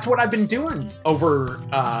anyway, that's what I've been doing over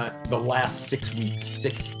the last 6 weeks,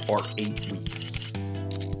 6 or 8 weeks.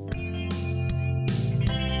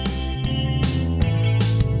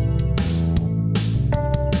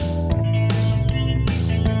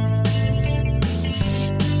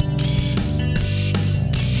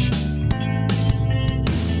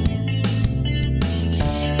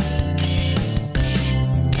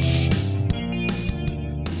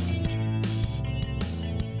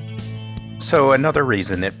 So another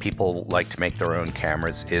reason that people like to make their own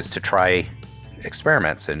cameras is to try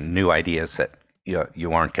experiments and new ideas that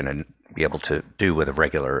you aren't going to be able to do with a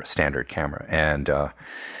regular standard camera. And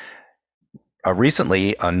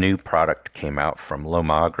recently, a new product came out from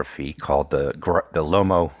Lomography called the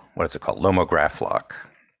Lomo. What is it called? Lomo Graphlok.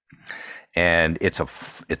 And it's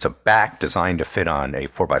a back designed to fit on a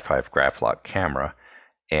 4x5 Graphlok camera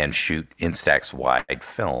and shoot Instax wide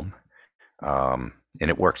film. And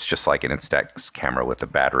it works just like an Instax camera with a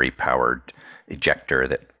battery-powered ejector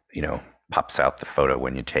that, you know, pops out the photo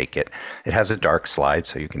when you take it. It has a dark slide,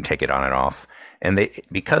 so you can take it on and off. And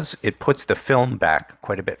because it puts the film back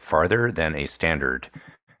quite a bit farther than a standard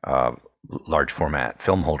large format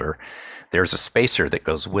film holder, there's a spacer that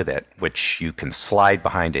goes with it, which you can slide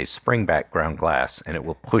behind a spring back ground glass, and it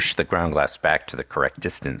will push the ground glass back to the correct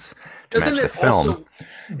distance to match the film.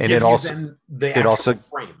 And it also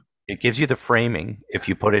frame. It gives you the framing if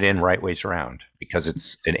you put it in right ways around, because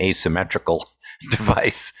it's an asymmetrical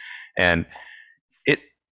device. And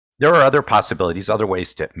there are other possibilities, other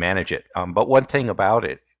ways to manage it. But one thing about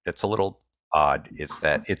it that's a little odd is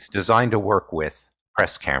that it's designed to work with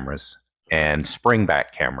press cameras and spring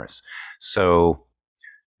back cameras. So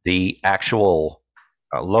the actual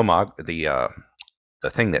Lomog, the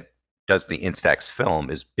thing that does the Instax film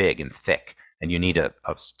is big and thick, and you need a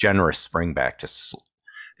generous spring back to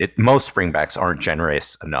most springbacks aren't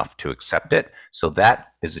generous enough to accept it, so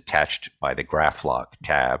that is attached by the Graphlok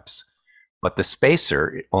tabs. But the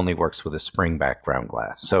spacer only works with a springback ground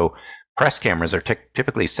glass. So press cameras are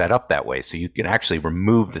typically set up that way, so you can actually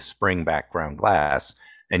remove the springback ground glass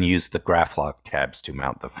and use the Graphlok tabs to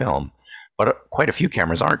mount the film. But quite a few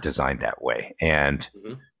cameras aren't designed that way, and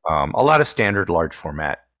a lot of standard large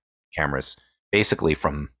format cameras, basically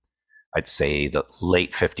from, I'd say, the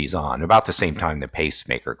late 50s on, about the same time the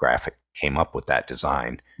Pacemaker graphic came up with that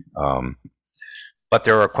design. But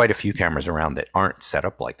there are quite a few cameras around that aren't set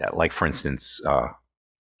up like that. Like, for instance,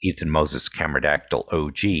 Ethan Moses' Cameradactyl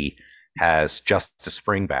OG has just a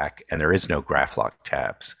spring back, and there is no Graphlok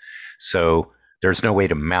tabs. So there's no way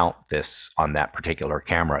to mount this on that particular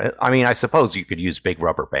camera. I mean, I suppose you could use big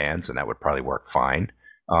rubber bands, and that would probably work fine.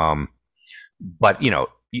 But, you know,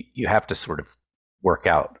 you have to sort of work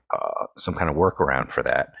out some kind of workaround for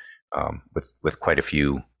that with quite a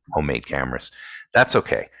few homemade cameras. That's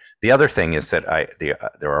okay. The other thing is that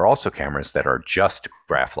there are also cameras that are just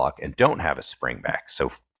Graph-Lock and don't have a spring back.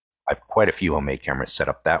 So I've quite a few homemade cameras set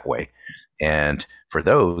up that way. And for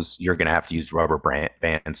those, you're going to have to use rubber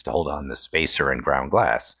bands to hold on the spacer and ground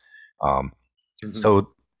glass.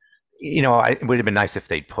 So, it would have been nice if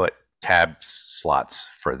they'd put tab slots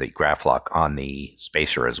for the Graph-Lock on the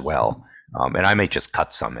spacer as well. And I may just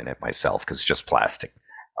cut some in it myself because it's just plastic.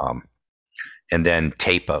 And then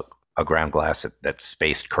tape a ground glass that's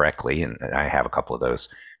spaced correctly, and I have a couple of those.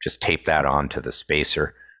 Just tape that onto the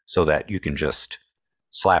spacer so that you can just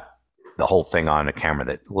slap the whole thing on a camera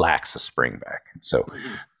that lacks a spring back. So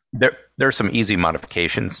there's some easy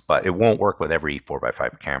modifications, but it won't work with every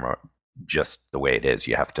 4x5 camera just the way it is.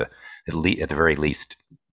 You have to, at the very least,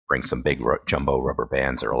 bring some big jumbo rubber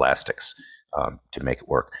bands or elastics to make it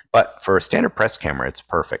work. But for a standard press camera, it's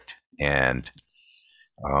perfect. And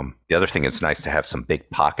the other thing, it's nice to have some big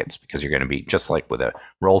pockets because you're going to be, just like with a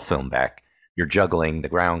roll film back, you're juggling the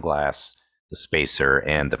ground glass, the spacer,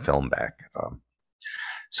 and the film back.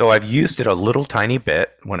 So I've used it a little tiny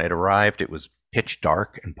bit. When it arrived, it was pitch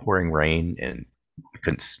dark and pouring rain, and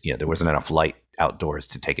there wasn't enough light outdoors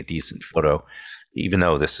to take a decent photo, even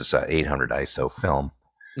though this is a 800 ISO film.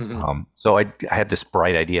 So I had this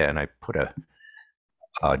bright idea, and I put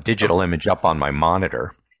a digital image up on my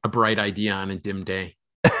monitor. A bright idea on a dim day.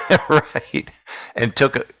 Right. And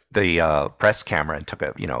took the press camera and took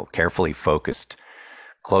a carefully focused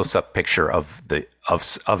close-up picture of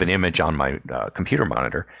an image on my computer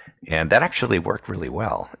monitor, and that actually worked really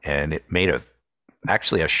well. And it made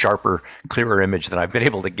actually a sharper, clearer image than I've been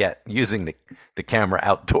able to get using the camera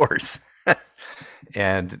outdoors.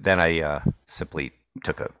 And then I simply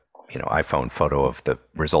took a iPhone photo of the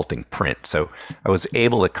resulting print. So I was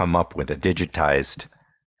able to come up with a digitized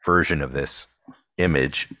version of this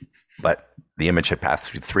image, but the image had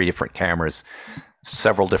passed through 3 different cameras,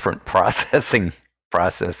 several different processes,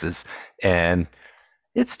 and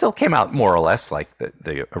it still came out more or less like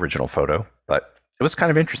the original photo, but it was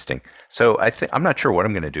kind of interesting. So I'm not sure what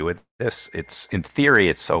I'm going to do with this. In theory,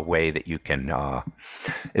 it's a way that you can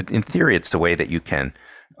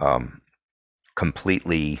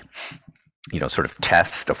completely sort of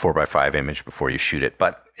test a 4x5 image before you shoot it,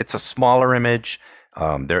 but it's a smaller image.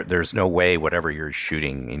 There's no way whatever you're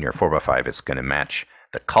shooting in your 4x5 is going to match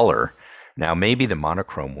the color. Now, maybe the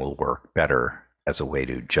monochrome will work better as a way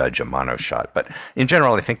to judge a mono shot, but in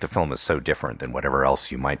general, I think the film is so different than whatever else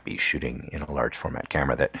you might be shooting in a large format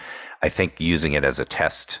camera that I think using it as a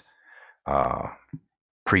test,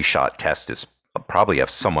 pre-shot test, is probably a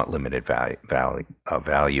somewhat limited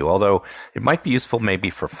value, although it might be useful maybe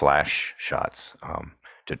for flash shots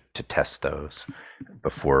to test those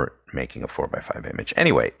before making a 4x5 image.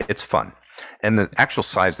 Anyway, it's fun. And the actual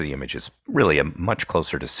size of the image is really a much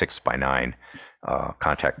closer to 6x9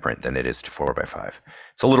 contact print than it is to 4x5.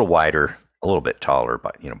 It's a little wider, a little bit taller,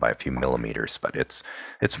 but by a few millimeters, but it's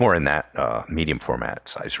more in that medium format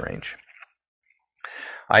size range.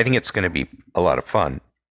 I think it's going to be a lot of fun,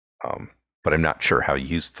 but I'm not sure how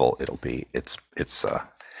useful it'll be.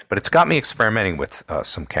 But it's got me experimenting with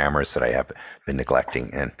some cameras that I have been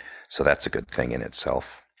neglecting, and so that's a good thing in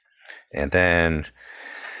itself. And then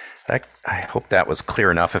I hope that was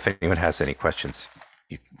clear enough. If anyone has any questions,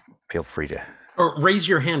 you feel free to. Or raise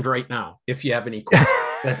your hand right now if you have any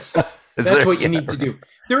questions. That's what you need to do.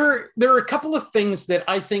 There are a couple of things that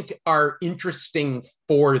I think are interesting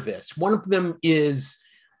for this. One of them is,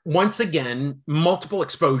 once again, multiple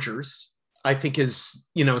exposures. I think is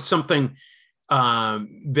something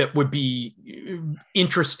that would be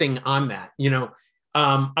interesting on that.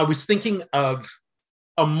 I was thinking of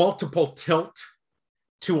a multiple tilt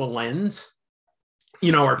to a lens,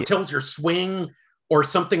 or tilt or swing or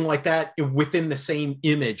something like that within the same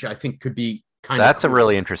image. I think could be That's cool. A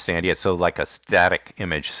really interesting idea. So like a static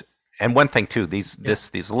image. And one thing too,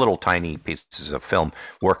 these little tiny pieces of film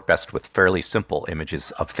work best with fairly simple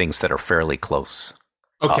images of things that are fairly close.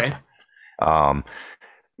 Okay. Up.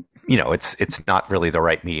 It's not really the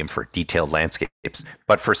right medium for detailed landscapes,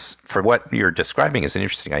 but for what you're describing is an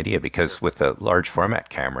interesting idea, because with the large format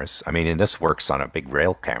cameras, and this works on a big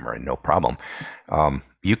rail camera and no problem.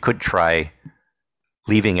 You could try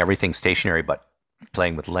leaving everything stationary, but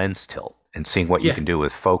playing with lens tilt and seeing what you can do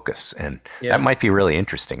with focus. And that might be really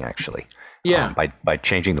interesting, actually. Yeah. By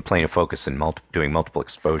changing the plane of focus and doing multiple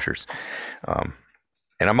exposures.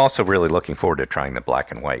 And I'm also really looking forward to trying the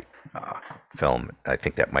black and white film. I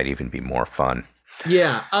think that might even be more fun.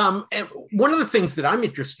 Yeah. And one of the things that I'm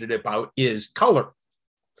interested about is color,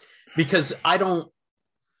 because I don't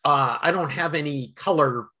have any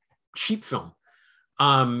color cheap film.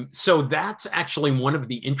 So that's actually one of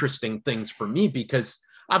the interesting things for me, because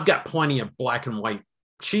I've got plenty of black and white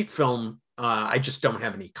sheet film. I just don't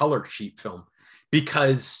have any color sheet film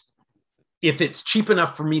because if it's cheap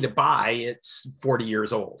enough for me to buy, it's 40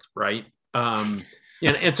 years old, right? And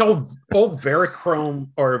it's old Verichrome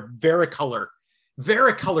or Vericolor.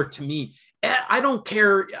 Vericolor to me, I don't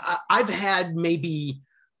care. I've had maybe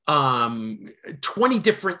 20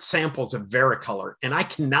 different samples of Vericolor, and I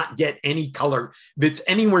cannot get any color that's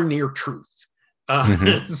anywhere near truth.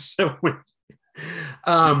 So,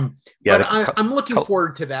 I'm looking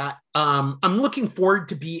forward to that. I'm looking forward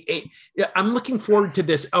to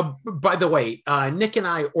this. By the way, Nick and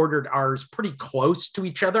I ordered ours pretty close to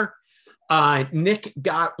each other. Nick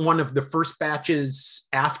got one of the first batches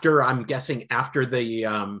after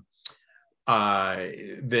the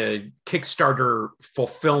Kickstarter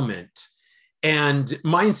fulfillment, and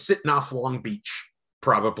mine's sitting off Long Beach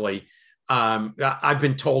Probably. I've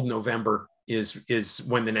been told November is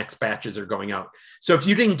when the next batches are going out. So if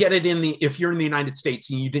you didn't get it if you're in the United States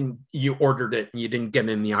and you ordered it and you didn't get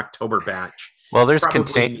it in the October batch, well, there's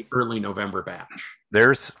the early November batch.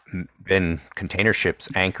 There's been container ships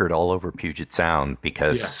anchored all over Puget Sound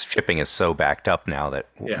because shipping is so backed up now that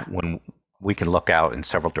when we can look out in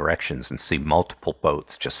several directions and see multiple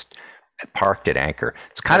boats just parked at anchor.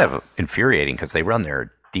 It's kind of infuriating because they run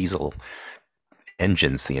their diesel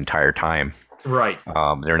engines the entire time. Right.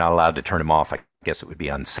 They're not allowed to turn them off. I guess it would be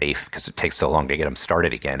unsafe because it takes so long to get them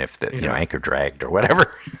started again if the anchor dragged or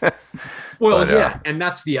whatever. Well, and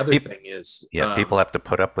that's the other thing is people have to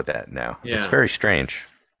put up with that now. Yeah. It's very strange.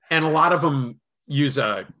 And a lot of them use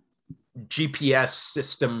a GPS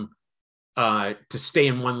system to stay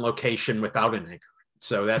in one location without an anchor.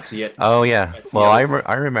 So that's it. Oh yeah. Well,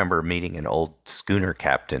 I remember meeting an old schooner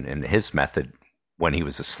captain, and his method when he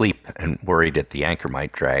was asleep and worried that the anchor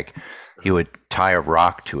might drag, he would tie a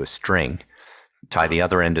rock to a string, tie the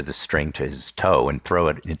other end of the string to his toe, and throw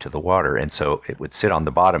it into the water. And so it would sit on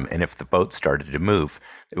the bottom. And if the boat started to move,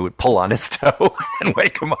 it would pull on his toe and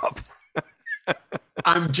wake him up.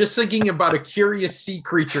 I'm just thinking about a curious sea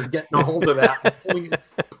creature getting a hold of that, and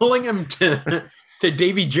pulling him to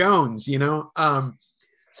Davy Jones,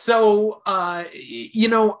 So,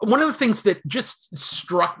 one of the things that just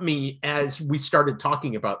struck me as we started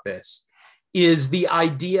talking about this is the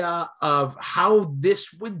idea of how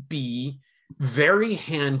this would be very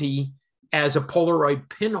handy as a Polaroid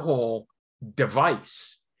pinhole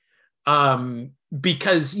device.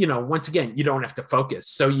 Because, once again, you don't have to focus.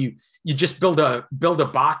 So you just build a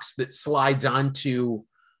box that slides onto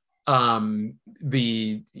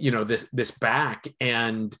this back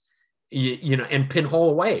and and pinhole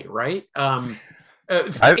away, right? I'd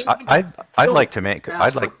like to make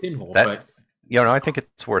pinhole, that. I think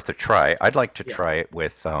it's worth a try. I'd like to try it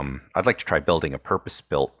with. I'd like to try building a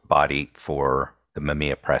purpose-built body for the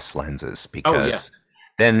Mamiya Press lenses because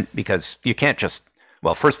you can't just.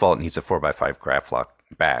 Well, first of all, it needs a 4x5 Graflock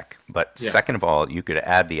back, but second of all, you could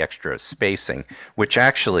add the extra spacing, which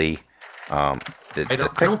actually. I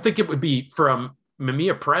don't think it would be from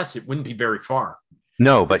Mamiya Press. It wouldn't be very far.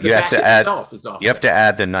 No, but you have to add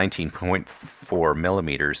the 19.4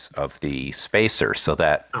 millimeters of the spacer so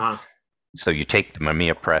that so you take the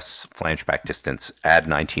Mamiya Press flange back distance, add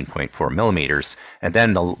 19.4 millimeters, and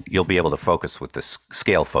then you'll be able to focus with the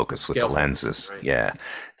scale focus with the lenses. Right. Yeah,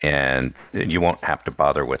 and you won't have to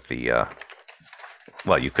bother with the.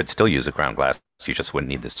 Well, you could still use a ground glass. You just wouldn't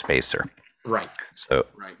need the spacer. Right. So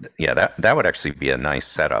that would actually be a nice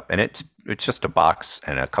setup, and it's just a box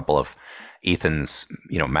and a couple of Ethan's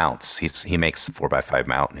mounts. He makes a 4x5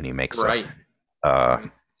 mount, and he makes a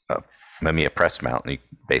Mamiya Press mount. And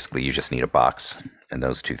you just need a box and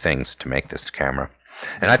those two things to make this camera.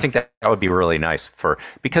 And I think that would be really nice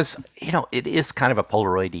because it is kind of a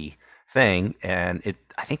Polaroid-y thing, and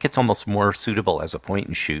I think it's almost more suitable as a point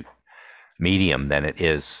and shoot medium than it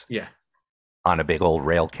is on a big old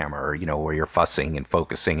rail camera, where you're fussing and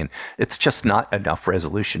focusing, and it's just not enough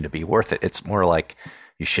resolution to be worth it. It's more like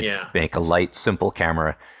you should make a light, simple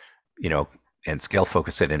camera, and scale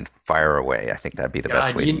focus it and fire away. I think that'd be the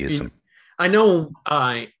best way to use them. I know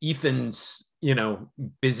Ethan's,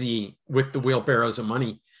 busy with the wheelbarrows of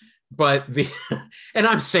money, but and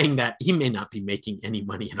I'm saying that he may not be making any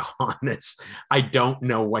money at all on this. I don't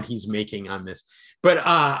know what he's making on this, but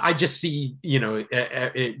I just see,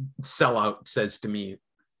 Sellout says to me,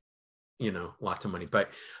 lots of money. But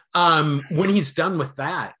when he's done with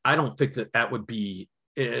that, I don't think that would be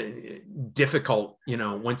difficult,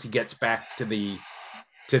 once he gets back to the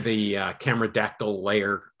camera dactyl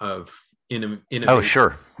layer of innovation. Oh,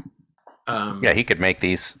 sure. He could make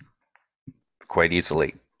these quite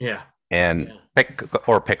easily. Yeah. and Yeah.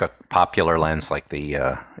 pick a popular lens like the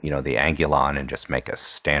the Angulon and just make a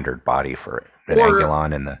standard body for an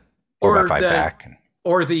Angulon and the 4x5 back.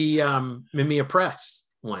 Or the Mamiya Press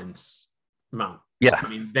lens mount. Yeah. I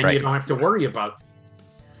mean, then you don't have to worry about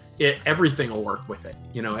it. Everything will work with it.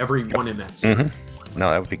 Every one in that series. Mm-hmm. No,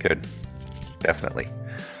 that would be good. Definitely.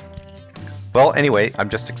 Well, anyway, I'm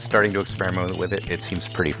just starting to experiment with it. It seems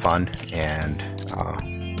pretty fun, and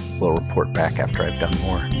we'll report back after I've done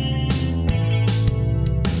more.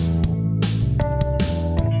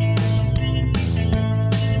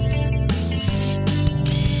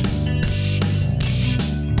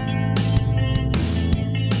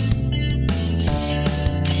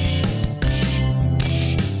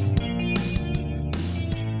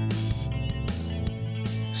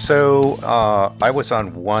 So I was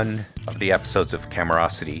on one of the episodes of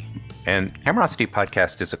Camerosity, and Camerosity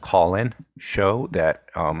podcast is a call-in show that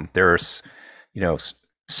there's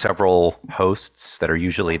several hosts that are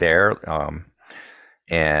usually there,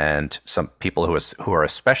 and some people who are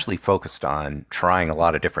especially focused on trying a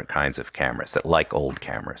lot of different kinds of cameras that like old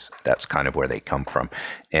cameras. That's kind of where they come from,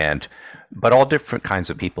 but all different kinds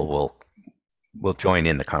of people will join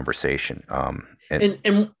in the conversation.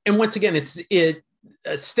 And once again, it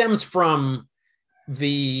stems from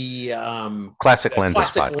the Classic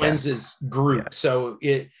Lenses group. Yeah. So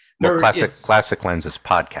Classic Lenses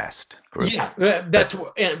podcast group.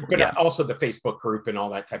 Yeah, also the Facebook group and all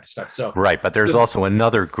that type of stuff. So right, but there's also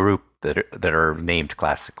another group that are named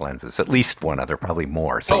Classic Lenses. At least one other, probably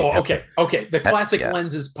more. So okay. The Classic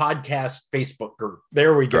Lenses podcast Facebook group.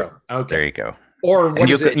 There we go. Okay, there you go. Or what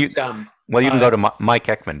is it? You can go to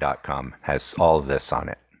MikeEckman.com. Has all of this on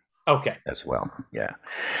it. Okay. As well, yeah.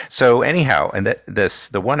 So anyhow, and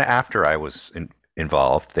the one after I was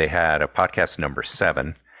involved, they had a podcast number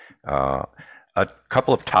 7. A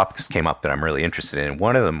couple of topics came up that I'm really interested in.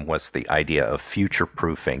 One of them was the idea of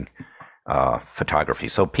future-proofing photography.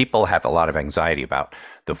 So people have a lot of anxiety about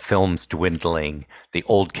the films dwindling, the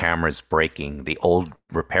old cameras breaking, the old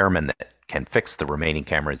repairmen that can fix the remaining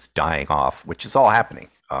cameras dying off, which is all happening.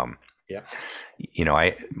 Yeah.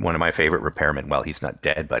 One of my favorite repairmen, well, he's not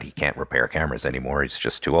dead, but he can't repair cameras anymore. He's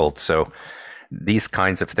just too old. So these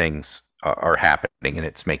kinds of things are happening, and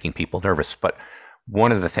it's making people nervous. But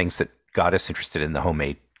one of the things that got us interested in the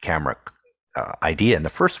homemade camera idea in the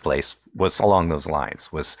first place was along those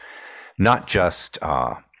lines, was not just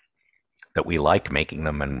that we like making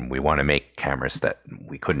them and we want to make cameras that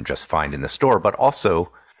we couldn't just find in the store, but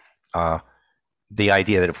also the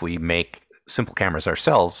idea that if we make simple cameras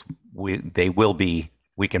ourselves, we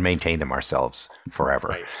can maintain them ourselves forever.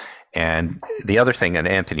 Right. And the other thing, and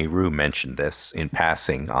Anthony Rue mentioned this in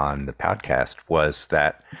passing on the podcast, was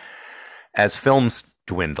that as films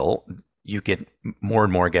dwindle, you get more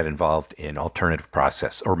and more involved in alternative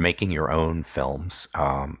process or making your own films.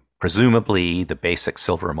 Presumably, the basic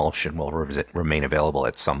silver emulsion will remain available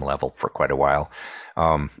at some level for quite a while.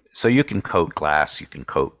 So you can coat glass, you can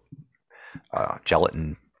coat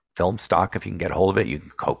gelatin film stock if you can get a hold of it. You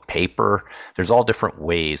can coat paper. There's all different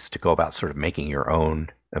ways to go about sort of making your own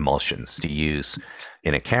emulsions to use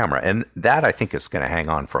in a camera. And that, I think, is going to hang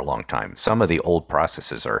on for a long time. Some of the old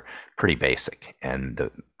processes are pretty basic, and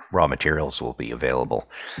the raw materials will be available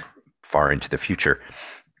far into the future.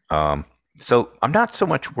 So I'm not so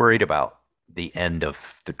much worried about the end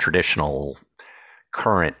of the traditional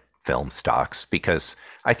current film stocks, because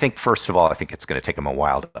I think, first of all, I think it's going to take them a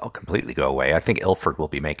while to completely go away. I think Ilford will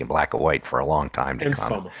be making black and white for a long time to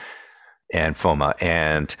come. And FOMA.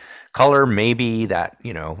 And color, maybe that,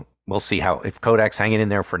 we'll see if Kodak's hanging in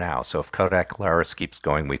there for now. So if Kodak Polaris keeps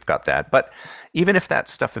going, we've got that. But even if that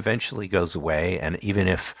stuff eventually goes away, and even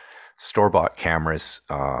if store-bought cameras,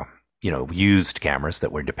 used cameras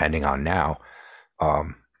that we're depending on now,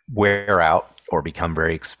 wear out or become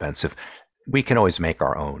very expensive, we can always make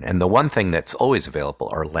our own. And the one thing that's always available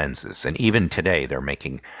are lenses. And even today, they're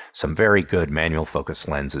making some very good manual focus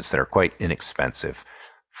lenses that are quite inexpensive,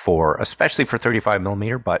 especially for 35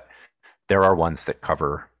 millimeter, but there are ones that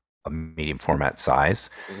cover a medium format size.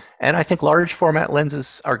 And I think large format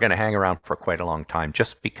lenses are going to hang around for quite a long time,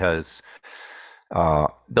 just because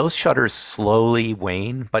those shutters slowly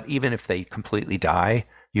wane. But even if they completely die,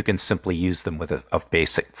 you can simply use them with a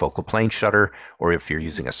basic focal plane shutter, or if you're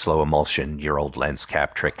using a slow emulsion, your old lens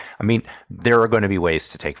cap trick. I mean, there are going to be ways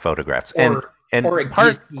to take photographs. Or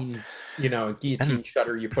a guillotine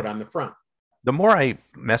shutter you put on the front. The more I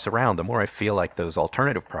mess around, the more I feel like those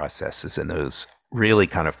alternative processes and those really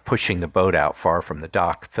kind of pushing the boat out far from the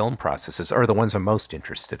dock film processes are the ones I'm most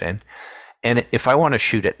interested in. And if I want to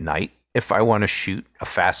shoot at night, if I want to shoot a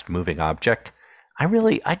fast moving object,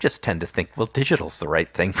 I just tend to think, well, digital's the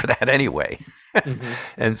right thing for that anyway. Mm-hmm.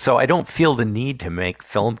 And so I don't feel the need to make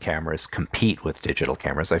film cameras compete with digital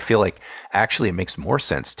cameras. I feel like actually it makes more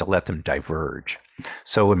sense to let them diverge.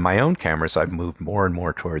 So in my own cameras, I've moved more and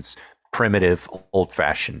more towards primitive,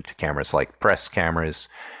 old-fashioned cameras like press cameras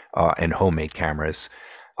and homemade cameras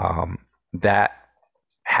that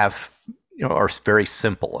have are very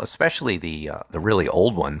simple, especially the really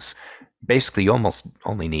old ones. Basically, you almost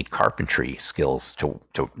only need carpentry skills to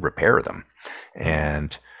repair them,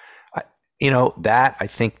 and that I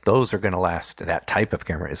think those are going to last. That type of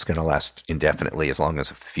camera is going to last indefinitely as long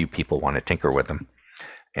as a few people want to tinker with them.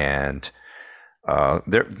 And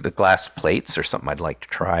the glass plates are something I'd like to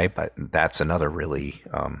try, but that's another really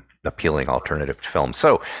appealing alternative to film.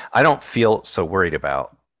 So I don't feel so worried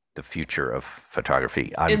about the future of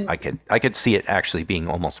photography. I could see it actually being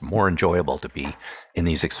almost more enjoyable to be in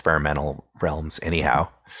these experimental realms anyhow,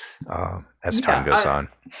 as time goes on.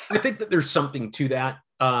 I think that there's something to that.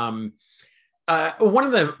 One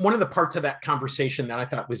of the parts of that conversation that I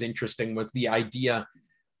thought was interesting was the idea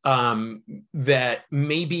that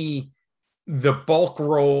maybe the bulk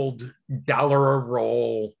rolled $1 a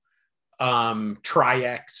roll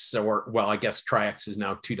Tri-X, or well, I guess Tri-X is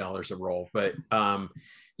now $2 a roll, but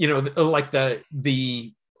like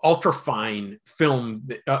the ultra fine film,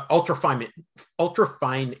 ultra fine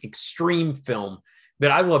extreme film that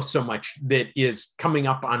I love so much, that is coming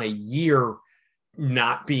up on a year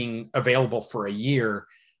not being available for a year.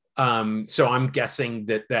 So I'm guessing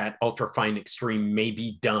that ultra fine extreme may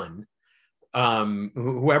be done.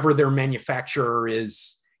 Whoever their manufacturer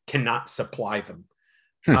is cannot supply them.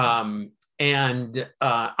 And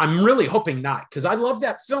I'm really hoping not, because I love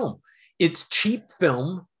that film. It's cheap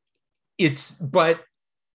film. But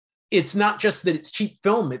it's not just that it's cheap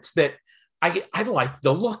film. It's that I like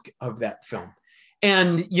the look of that film.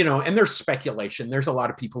 And, and there's speculation. There's a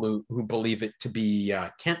lot of people who believe it to be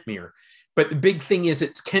Kentmere. But the big thing is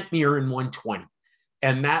it's Kentmere in 120.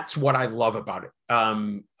 And that's what I love about it,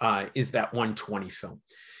 is that 120 film.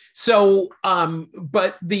 So,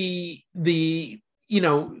 but the big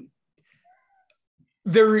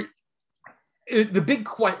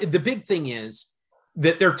thing is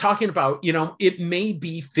that they're talking about, it may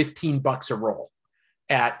be $15 a roll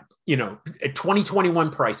at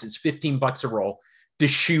 2021 prices, $15 a roll to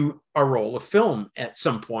shoot a roll of film at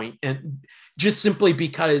some point. And just simply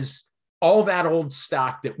because all that old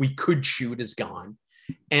stock that we could shoot is gone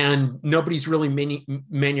and nobody's really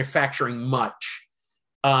manufacturing much.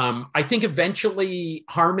 I think eventually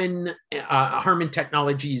Harman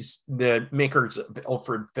Technologies, the makers of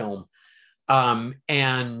Ilford Film,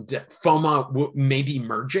 and FOMA may be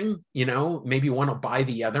merging, maybe one will buy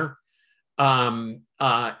the other. And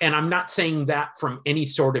I'm not saying that from any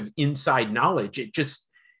sort of inside knowledge. It just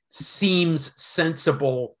seems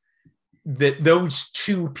sensible that those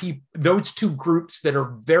two groups that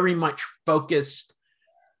are very much focused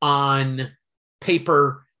on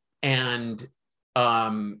paper and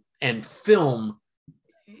film,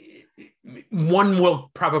 one will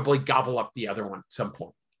probably gobble up the other one at some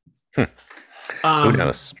point. Who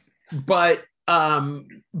knows? But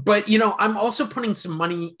I'm also putting some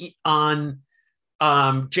money on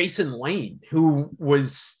Jason Lane, who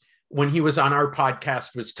was, when he was on our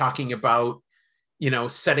podcast, was talking about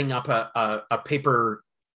setting up a paper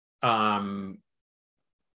or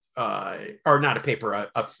not a paper,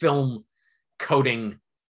 a film coating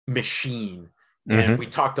machine. And we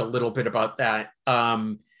talked a little bit about that.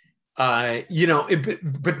 But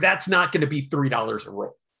that's not going to be $3 a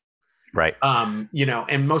roll. Right. And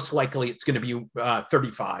most likely it's going to be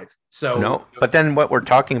 35. So no, but then what we're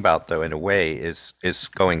talking about, though, in a way, is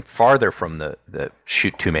going farther from the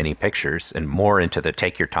shoot too many pictures and more into the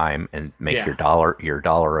take your time and make your dollar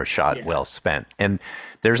a shot well spent. And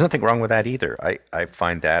there's nothing wrong with that either. I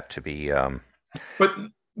find that to be but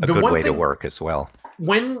a good way to work as well.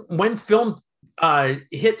 When film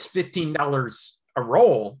hits $15 a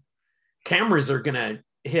roll, cameras are going to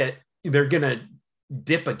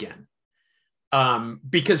dip again.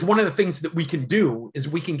 Because one of the things that we can do is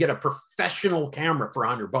we can get a professional camera for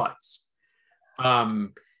 $100.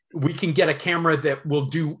 We can get a camera that will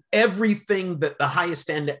do everything that the highest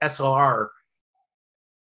end SLR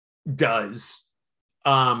does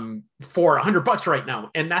for $100 right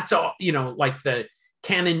now. And that's all, like the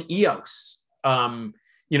Canon EOS,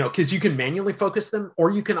 because you can manually focus them or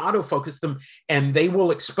you can autofocus them and they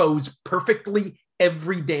will expose perfectly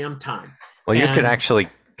every damn time. Well, you can actually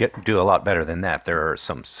do a lot better than that. There are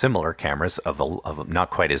some similar cameras of not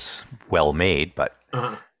quite as well made, but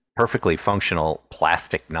perfectly functional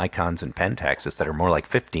plastic Nikons and Pentaxes that are more like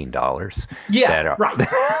 $15. Yeah, that are, right,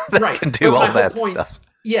 that right. can do But all that stuff.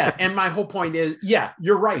 Yeah, and my whole point is, yeah,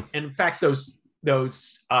 you're right. And in fact, those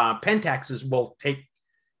Pentaxes will take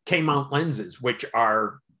K-mount lenses, which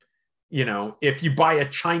are, if you buy a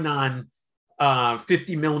Chinon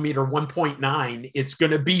 50 millimeter 1.9, it's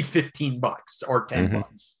going to be $15 or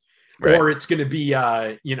 $10, right. or it's going to be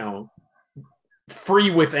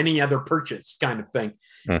free with any other purchase kind of thing.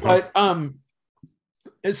 But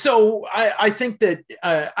so I think that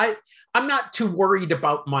I'm not too worried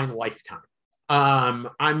about my lifetime. I'm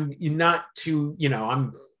not too,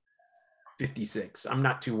 I'm 56. I'm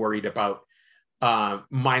not too worried about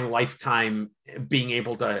my lifetime being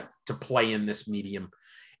able to play in this medium.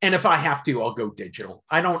 And if I have to, I'll go digital.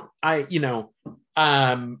 I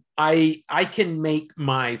can make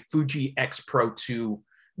my Fuji X Pro 2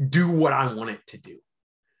 do what I want it to do.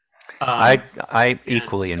 I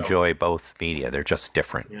equally enjoy both media. They're just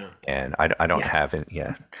different. Yeah. And I don't have it.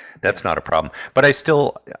 Yeah, that's not a problem. But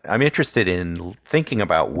I'm interested in thinking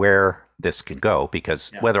about where this can go,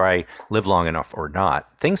 because whether I live long enough or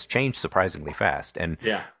not, things change surprisingly fast. And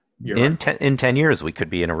in 10 years, we could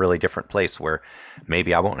be in a really different place where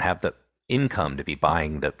maybe I won't have the income to be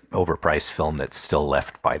buying the overpriced film that's still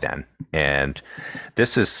left by then. And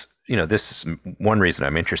this is one reason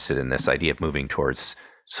I'm interested in this idea of moving towards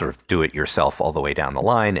sort of do it yourself all the way down the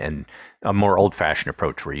line, and a more old fashioned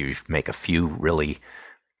approach where you make a few really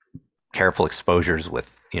careful exposures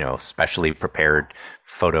with, specially prepared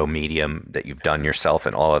photo medium that you've done yourself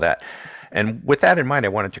and all of that. And with that in mind, I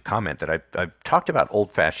wanted to comment that I've talked about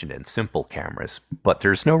old fashioned and simple cameras, but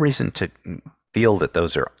there's no reason to feel that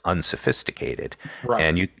those are unsophisticated. Right.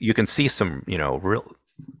 And you can see some, real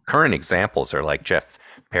current examples are like Jeff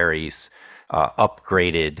Perry's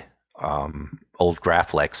upgraded old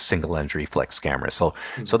Graflex single lens reflex cameras.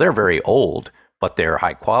 So they're very old, but they're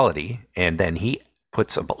high quality. And then he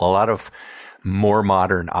puts a lot of more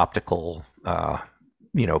modern optical,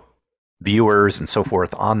 viewers and so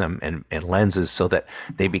forth on them, and lenses, so that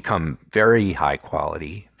they become very high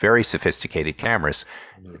quality, very sophisticated cameras,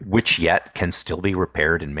 which yet can still be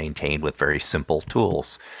repaired and maintained with very simple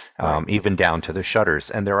tools, even down to the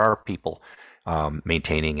shutters. And there are people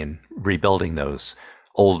maintaining and rebuilding those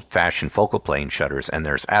old-fashioned focal plane shutters, and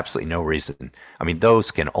there's absolutely no reason. I mean,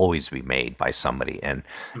 those can always be made by somebody, and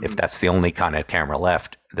if that's the only kind of camera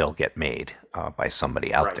left, they'll get made by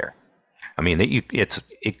somebody out there. I mean,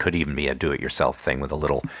 it could even be a do-it-yourself thing with a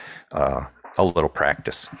little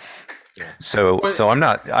practice. So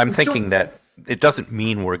I'm thinking that it doesn't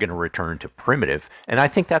mean we're going to return to primitive, and I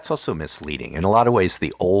think that's also misleading. In a lot of ways,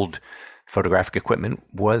 the old photographic equipment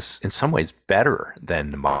was in some ways better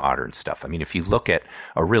than the modern stuff. I mean, if you look at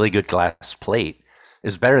a really good glass plate,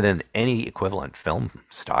 is better than any equivalent film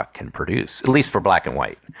stock can produce, at least for black and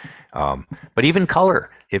white. But even color,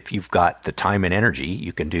 if you've got the time and energy,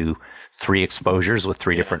 you can do 3 exposures with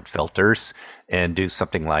 3 different filters and do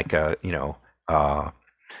something like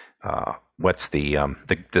what's the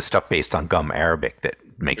stuff based on gum arabic that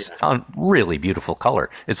makes really beautiful color.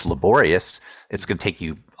 It's laborious. It's going to take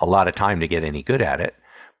you a lot of time to get any good at it,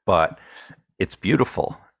 but it's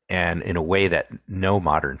beautiful, and in a way that no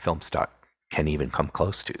modern film stock can even come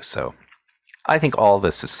close to. So I think all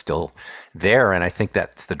this is still there, and I think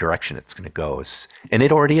that's the direction it's going to go. And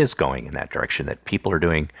it already is going in that direction, that people are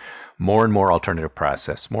doing more and more alternative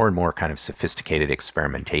process, more and more kind of sophisticated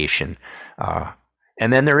experimentation.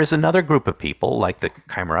 And then there is another group of people, like the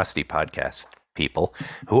Camerosity podcast people,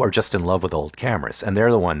 who are just in love with old cameras, and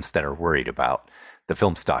they're the ones that are worried about the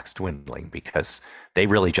film stocks dwindling, because they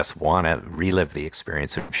really just want to relive the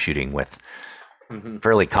experience of shooting with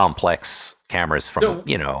fairly complex cameras from,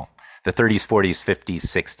 the 30s, 40s, 50s,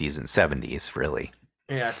 60s, and 70s, really.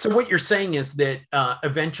 Yeah. So what you're saying is that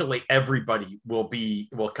eventually everybody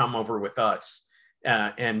will come over with us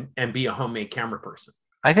and be a homemade camera person.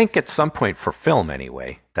 I think at some point, for film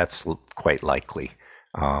anyway, that's quite likely.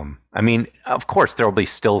 I mean, of course, there will be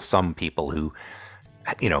still some people who,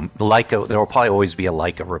 Leica, there will probably always be a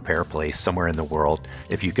Leica repair place somewhere in the world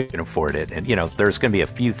if you can afford it. And, there's going to be a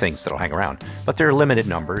few things that'll hang around, but there are limited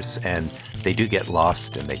numbers, and they do get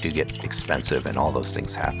lost and they do get expensive, and all those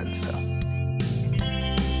things happen. So.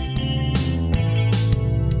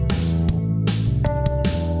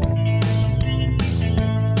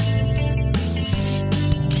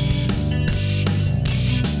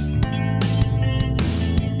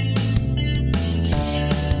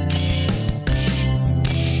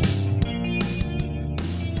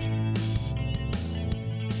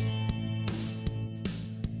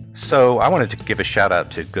 So I wanted to give a shout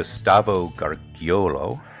out to Gustavo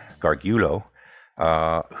Gargiulo,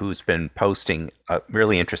 who's been posting a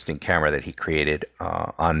really interesting camera that he created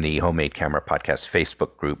on the Homemade Camera Podcast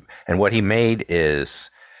Facebook group. And what he made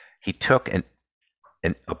is he took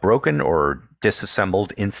a broken or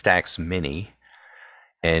disassembled Instax Mini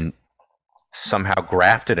and somehow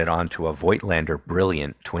grafted it onto a Voigtlander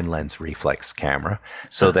Brilliant twin lens reflex camera,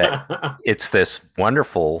 so that it's this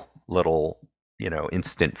wonderful little,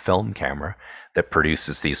 instant film camera that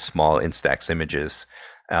produces these small Instax images.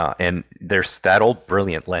 And there's that old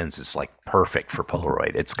Brilliant lens is like perfect for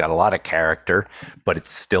Polaroid. It's got a lot of character, but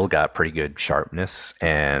it's still got pretty good sharpness.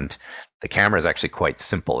 And the camera is actually quite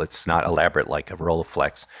simple. It's not elaborate like a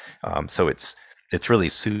Rolleiflex. So it's really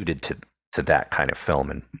suited to that kind of film.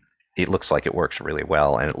 And it looks like it works really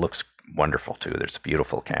well. And it looks wonderful too. There's a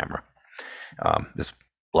beautiful camera. This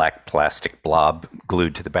black plastic blob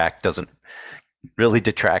glued to the back doesn't really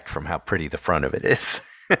detract from how pretty the front of it is.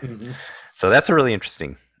 Mm-hmm. So that's a really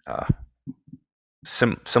interesting,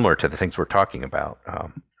 similar to the things we're talking about,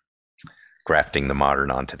 grafting the modern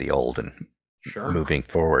onto the old and moving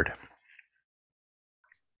forward.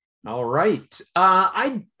 All right.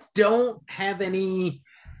 I don't have any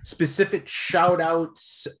specific shout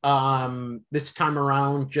outs this time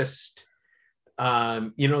around, just,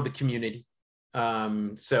 the community.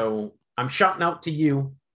 So I'm shouting out to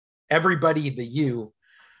you, everybody, the you.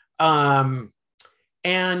 But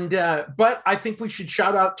I think we should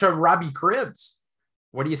shout out to Robbie Cribbs.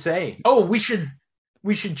 What do you say? Oh, we should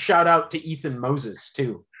shout out to Ethan Moses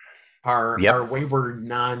too, our wayward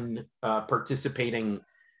non-participating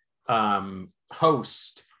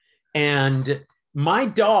host. And my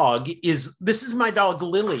dog this is my dog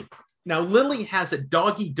Lily. Now Lily has a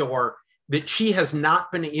doggy door that she has not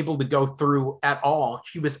been able to go through at all.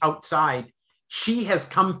 She was outside. She has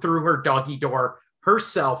come through her doggy door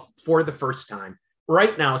herself for the first time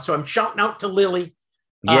right now. So I'm shouting out to Lily.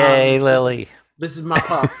 Yay, Lily. This is my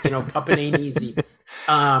pup, pupping ain't easy.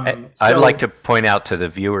 I'd like to point out to the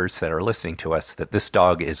viewers that are listening to us that this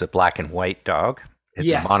dog is a black and white dog. It's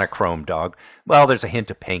a monochrome dog. Well, there's a hint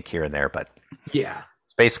of pink here and there, but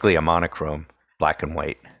it's basically a monochrome, black and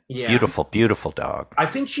white. Yeah. Beautiful, beautiful dog. I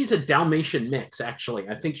think she's a Dalmatian mix, actually.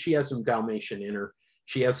 I think she has some Dalmatian in her.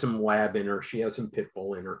 She has some Lab in her. She has some Pit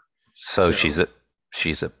Bull in her. So she's a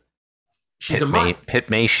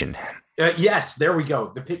Pitmation. Yes, there we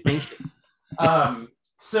go. The Pitmation.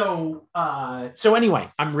 So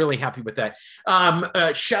anyway, I'm really happy with that.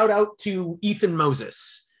 Shout out to Ethan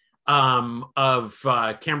Moses of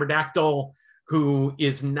Cameradactyl, who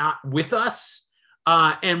is not with us.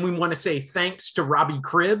 And we want to say thanks to Robbie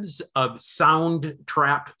Cribbs of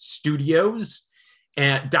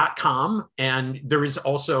SoundTrapStudios.com. And there is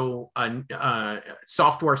also a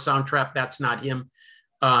software Soundtrap. That's not him,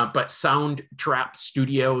 but Soundtrap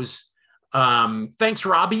Studios. Thanks,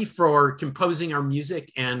 Robbie, for composing our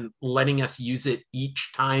music and letting us use it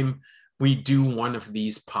each time we do one of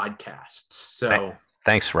these podcasts. So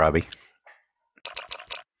thanks, Robbie.